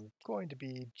I am going to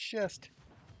be just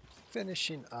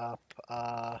finishing up.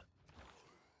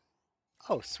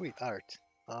 Oh, sweet art.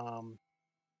 Um,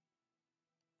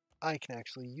 I can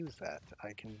actually use that.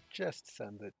 I can just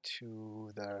send it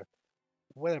to the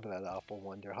whatever that awful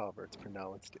wonder, however it's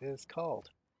pronounced, is called.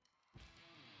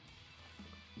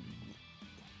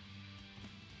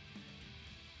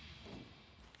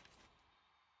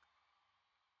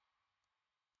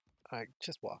 I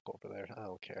just walk over there. I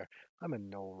don't care. I'm in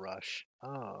no rush.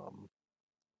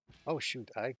 Oh shoot,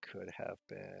 I could have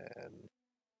been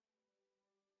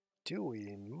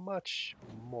doing much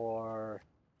more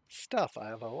stuff. I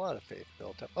have a lot of faith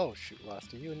built up. Oh shoot,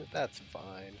 lost a unit. That's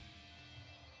fine.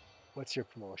 What's your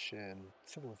promotion?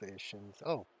 Civilizations.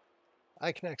 Oh,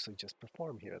 I can actually just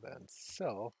perform here then.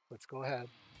 So let's go ahead.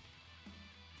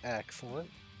 Excellent.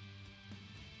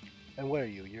 And where are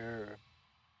you? You're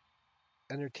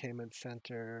entertainment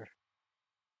center.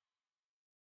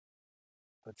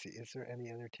 let's see, is there any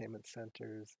entertainment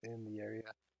centers in the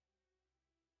area?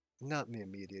 Not in the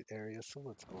immediate area, so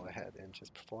let's go ahead and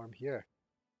just perform here.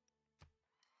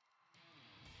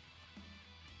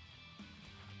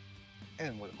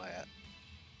 And what am I at?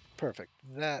 Perfect.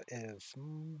 That is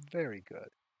very good.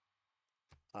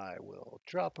 I will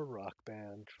drop a rock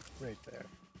band right there.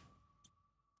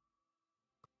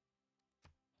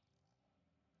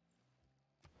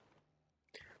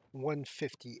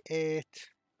 $158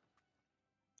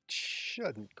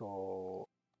 shouldn't go.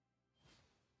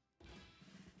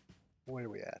 Where are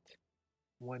we at?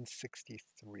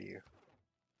 163.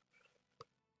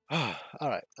 All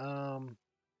right.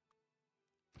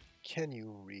 Can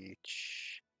you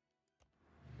reach?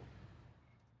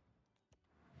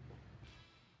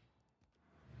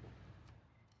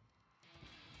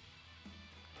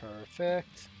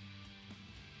 Perfect.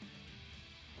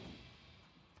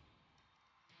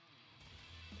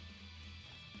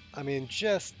 I mean,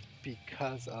 just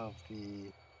because of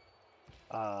the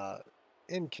uh,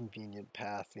 inconvenient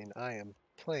pathing, I am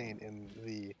playing in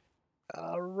the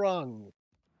wrong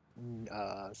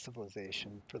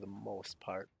civilization for the most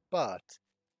part, but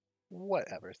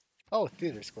whatever. Oh,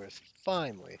 theater squares,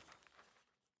 finally.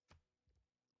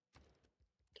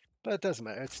 But it doesn't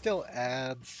matter. It still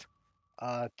adds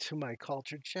to my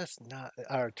culture, just not,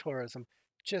 our tourism,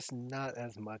 just not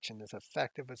as much and as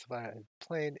effective as if I had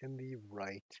played in the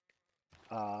right,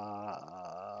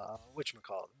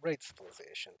 whatchamacallit, right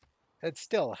civilization. It's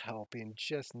still helping,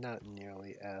 just not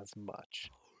nearly as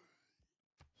much.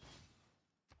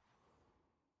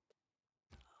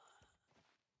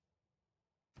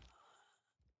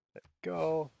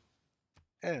 Go,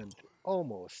 and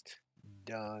almost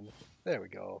done. There we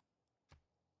go.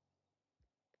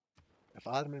 If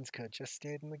Ottomans could have just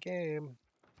stayed in the game,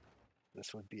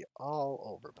 this would be all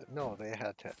over. But no, they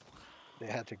had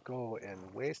to go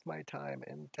and waste my time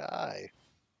and die.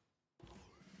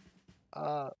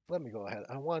 Let me go ahead.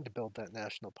 I wanted to build that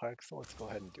national park, so let's go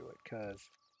ahead and do it, because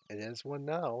it is one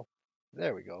now.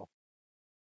 There we go.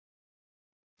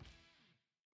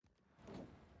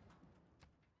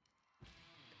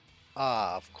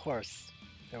 Ah, of course.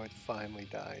 It would finally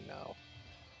die now.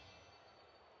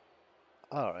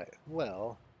 Alright,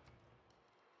 well,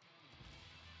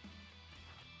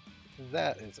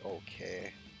 that is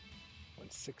okay.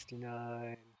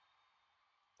 169.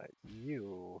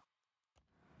 You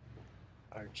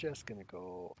are just gonna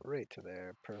go right to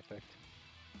there. Perfect.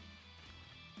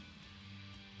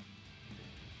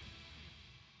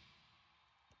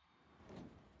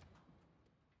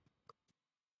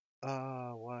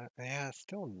 What? Yeah,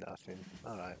 still nothing.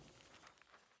 Alright.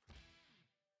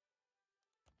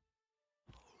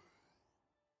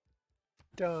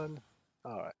 Done.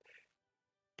 Alright.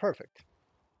 Perfect.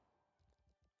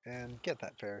 And get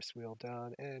that Ferris wheel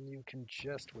done, and you can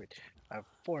just wait. I have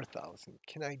 4,000.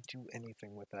 Can I do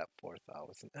anything with that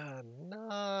 4,000?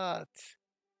 Not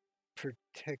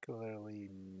particularly,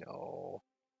 no.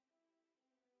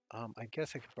 I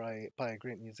guess I could buy a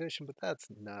great musician, but that's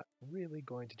not really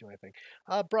going to do anything.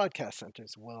 Broadcast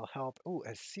centers will help. Oh,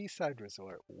 a seaside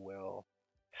resort will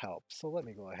help. So let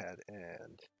me go ahead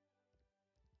and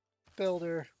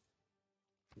builder,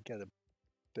 get a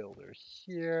builder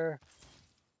here,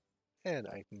 and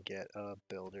I can get a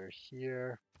builder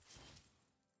here,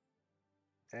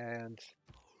 and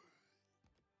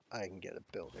I can get a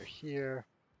builder here.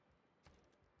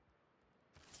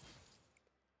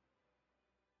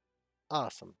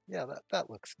 Awesome. Yeah, that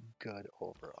looks good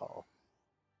overall.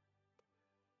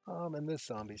 And this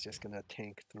zombie's just gonna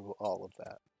tank through all of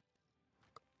that.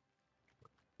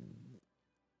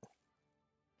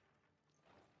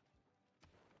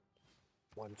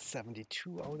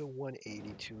 172 out of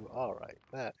 182. All right,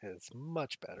 that is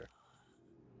much better.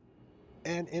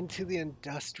 And into the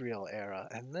industrial era,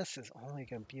 and this is only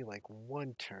going to be like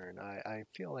one turn. I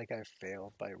feel like I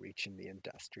failed by reaching the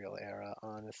industrial era,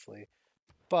 honestly.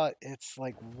 But it's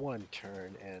like one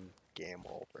turn and game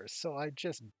over. So I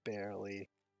just barely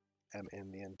am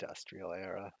in the industrial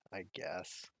era, I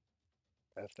guess.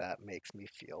 If that makes me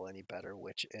feel any better,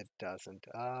 which it doesn't.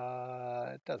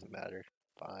 It doesn't matter.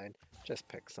 Fine. Just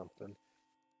pick something.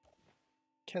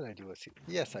 Can I do a seat?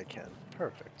 Yes, I can.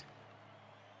 Perfect.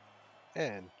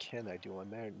 And can I do one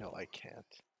there? No, I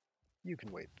can't. You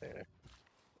can wait there.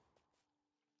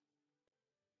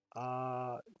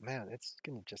 Man, it's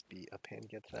gonna just be a pain to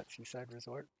get to that seaside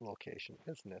resort location,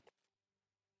 isn't it?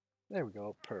 There we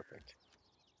go. Perfect.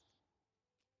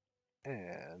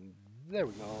 And there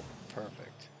we go.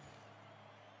 Perfect.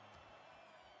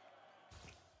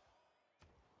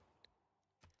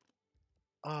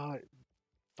 Uh,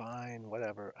 Fine,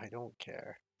 whatever. I don't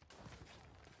care.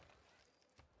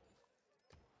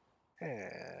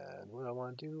 And what I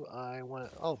want to do,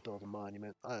 I'll build a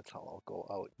monument. That's how I'll go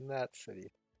out in that city.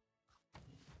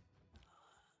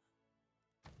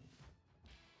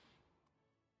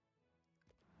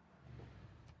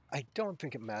 I don't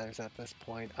think it matters at this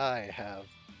point. I have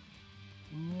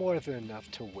more than enough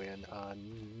to win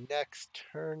on next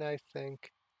turn, I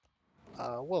think.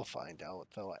 We'll find out,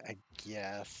 though, I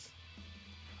guess.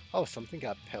 Oh, something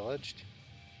got pillaged?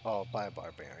 Oh, by a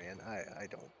barbarian. I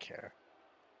don't care.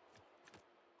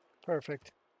 Perfect.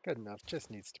 Good enough.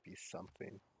 Just needs to be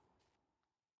something.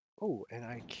 Oh, and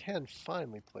I can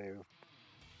finally play.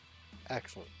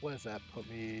 Excellent. What does that put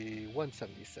me?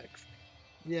 176.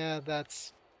 Yeah,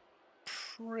 that's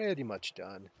pretty much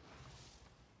done.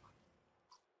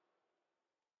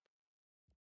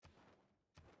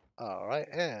 Alright,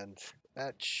 and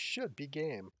that should be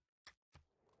game.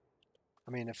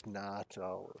 I mean, if not,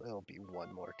 it'll be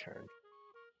one more turn.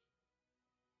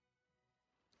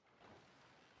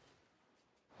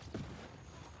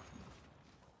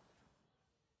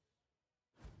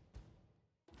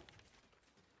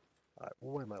 Alright,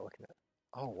 what am I looking at?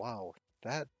 Oh, wow.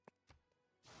 That...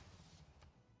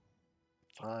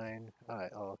 Fine.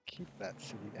 Alright, I'll keep that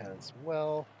city as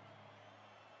well.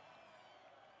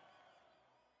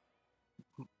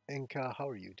 Inca, how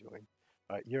are you doing?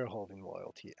 Alright, you're holding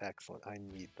loyalty. Excellent. I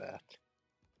need that.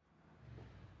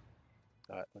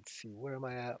 Alright, let's see. Where am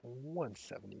I at?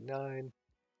 179.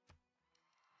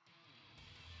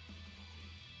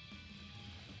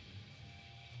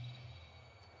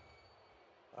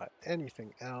 Alright,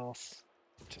 anything else?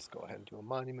 Just go ahead and do a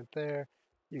monument there.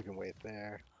 You can wait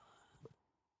there.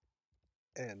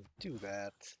 And do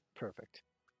that. Perfect.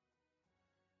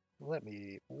 Let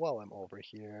me, while I'm over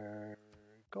here,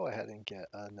 go ahead and get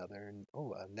another,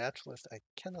 oh, a naturalist I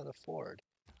cannot afford.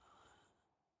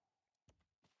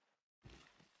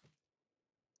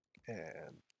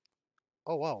 And,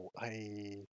 oh wow,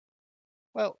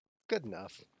 well, good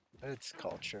enough. It's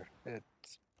culture.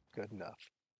 It's good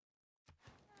enough.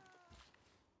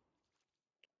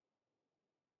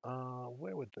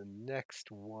 Where would the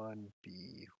next one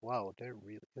be? Wow, there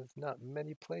really is not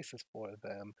many places for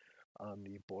them on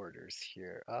the borders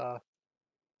here. Oh,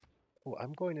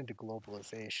 I'm going into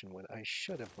globalization when I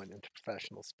should have went into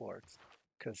professional sports,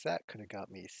 because that could have got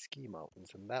me ski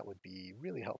mountains, and that would be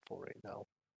really helpful right now.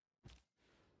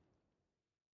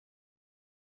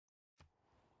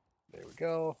 There we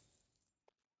go.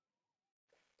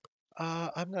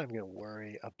 I'm not even going to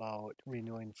worry about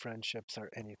renewing friendships or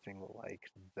anything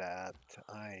like that.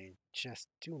 I just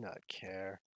do not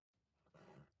care.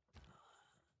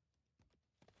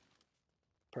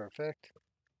 Perfect.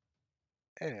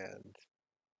 And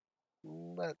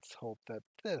let's hope that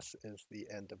this is the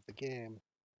end of the game.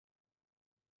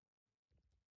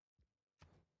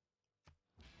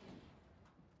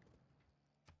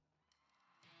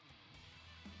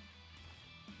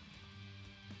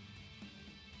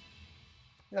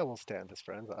 Yeah, we'll stand as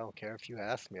friends. I don't care if you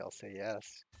ask me, I'll say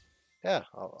yes. Yeah,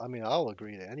 I mean, I'll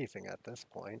agree to anything at this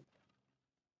point.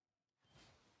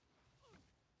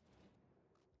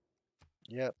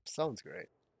 Yep, sounds great.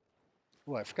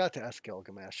 Oh, I forgot to ask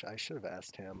Gilgamesh. I should have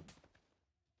asked him.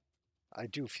 I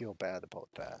do feel bad about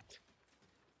that.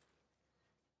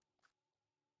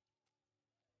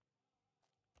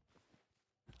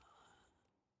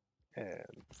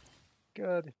 And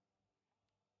good.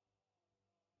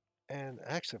 And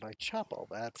actually, if I chop all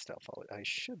that stuff out, I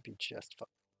should be just fine.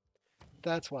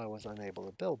 That's why I was unable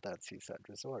to build that seaside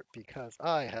resort, because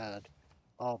I had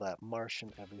all that marsh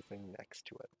and everything next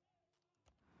to it.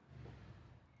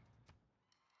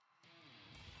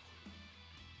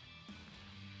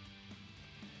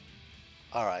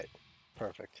 Alright,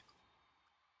 perfect.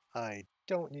 I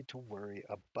don't need to worry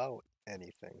about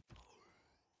anything.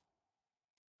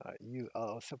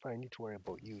 Except for I need to worry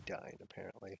about you dying,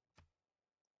 apparently.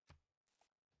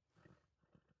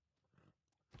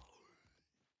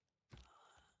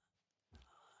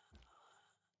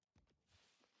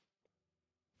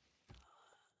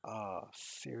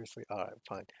 Seriously? Alright,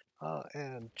 fine.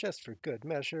 And just for good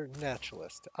measure,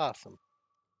 naturalist. Awesome.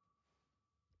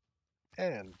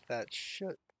 And that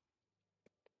should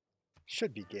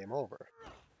be game over.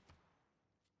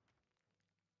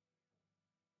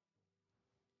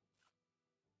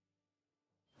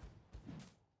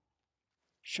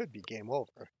 Should be game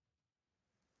over.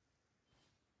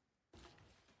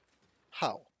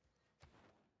 How?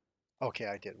 Okay,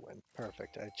 I did win.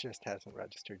 Perfect. It just hasn't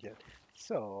registered yet.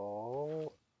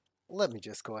 So, let me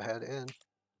just go ahead and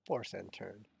force end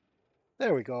turn.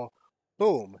 There we go.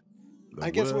 Boom. The I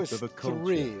guess it worth was of a culture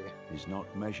 3. is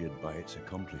not measured by its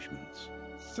accomplishments,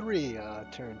 3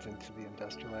 turns into the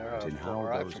industrial era, but or in how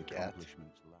 4, I those forget.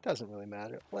 accomplishments last. Doesn't really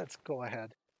matter. Let's go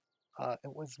ahead.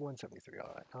 It was 173,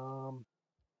 all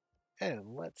right.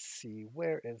 And let's see,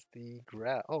 where is the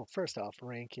graph? Oh, first off,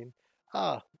 ranking.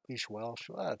 Leash Welsh,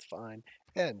 well, that's fine.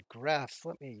 And graphs,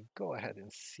 let me go ahead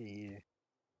and see.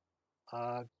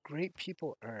 Great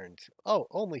people earned. Oh,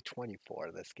 only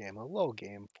 24 this game, a low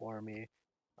game for me.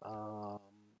 Um,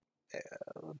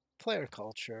 Player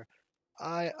culture.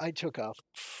 I took off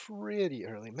pretty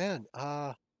early, man.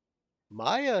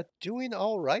 Maya doing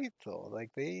all right though. Like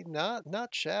they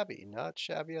not shabby, not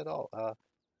shabby at all.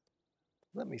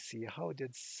 Let me see. How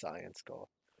did science go?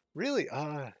 Really?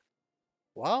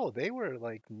 Wow, they were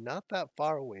like not that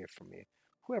far away from me.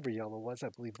 Whoever yellow was, I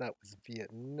believe that was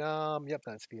Vietnam. Yep,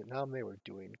 that's Vietnam. They were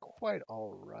doing quite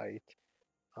all right.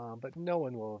 But no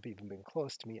one will have even been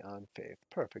close to me on faith.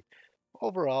 Perfect.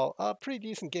 Overall, a pretty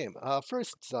decent game.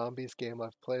 First zombies game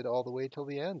I've played all the way till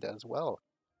the end as well.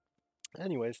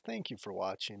 Anyways, thank you for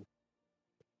watching.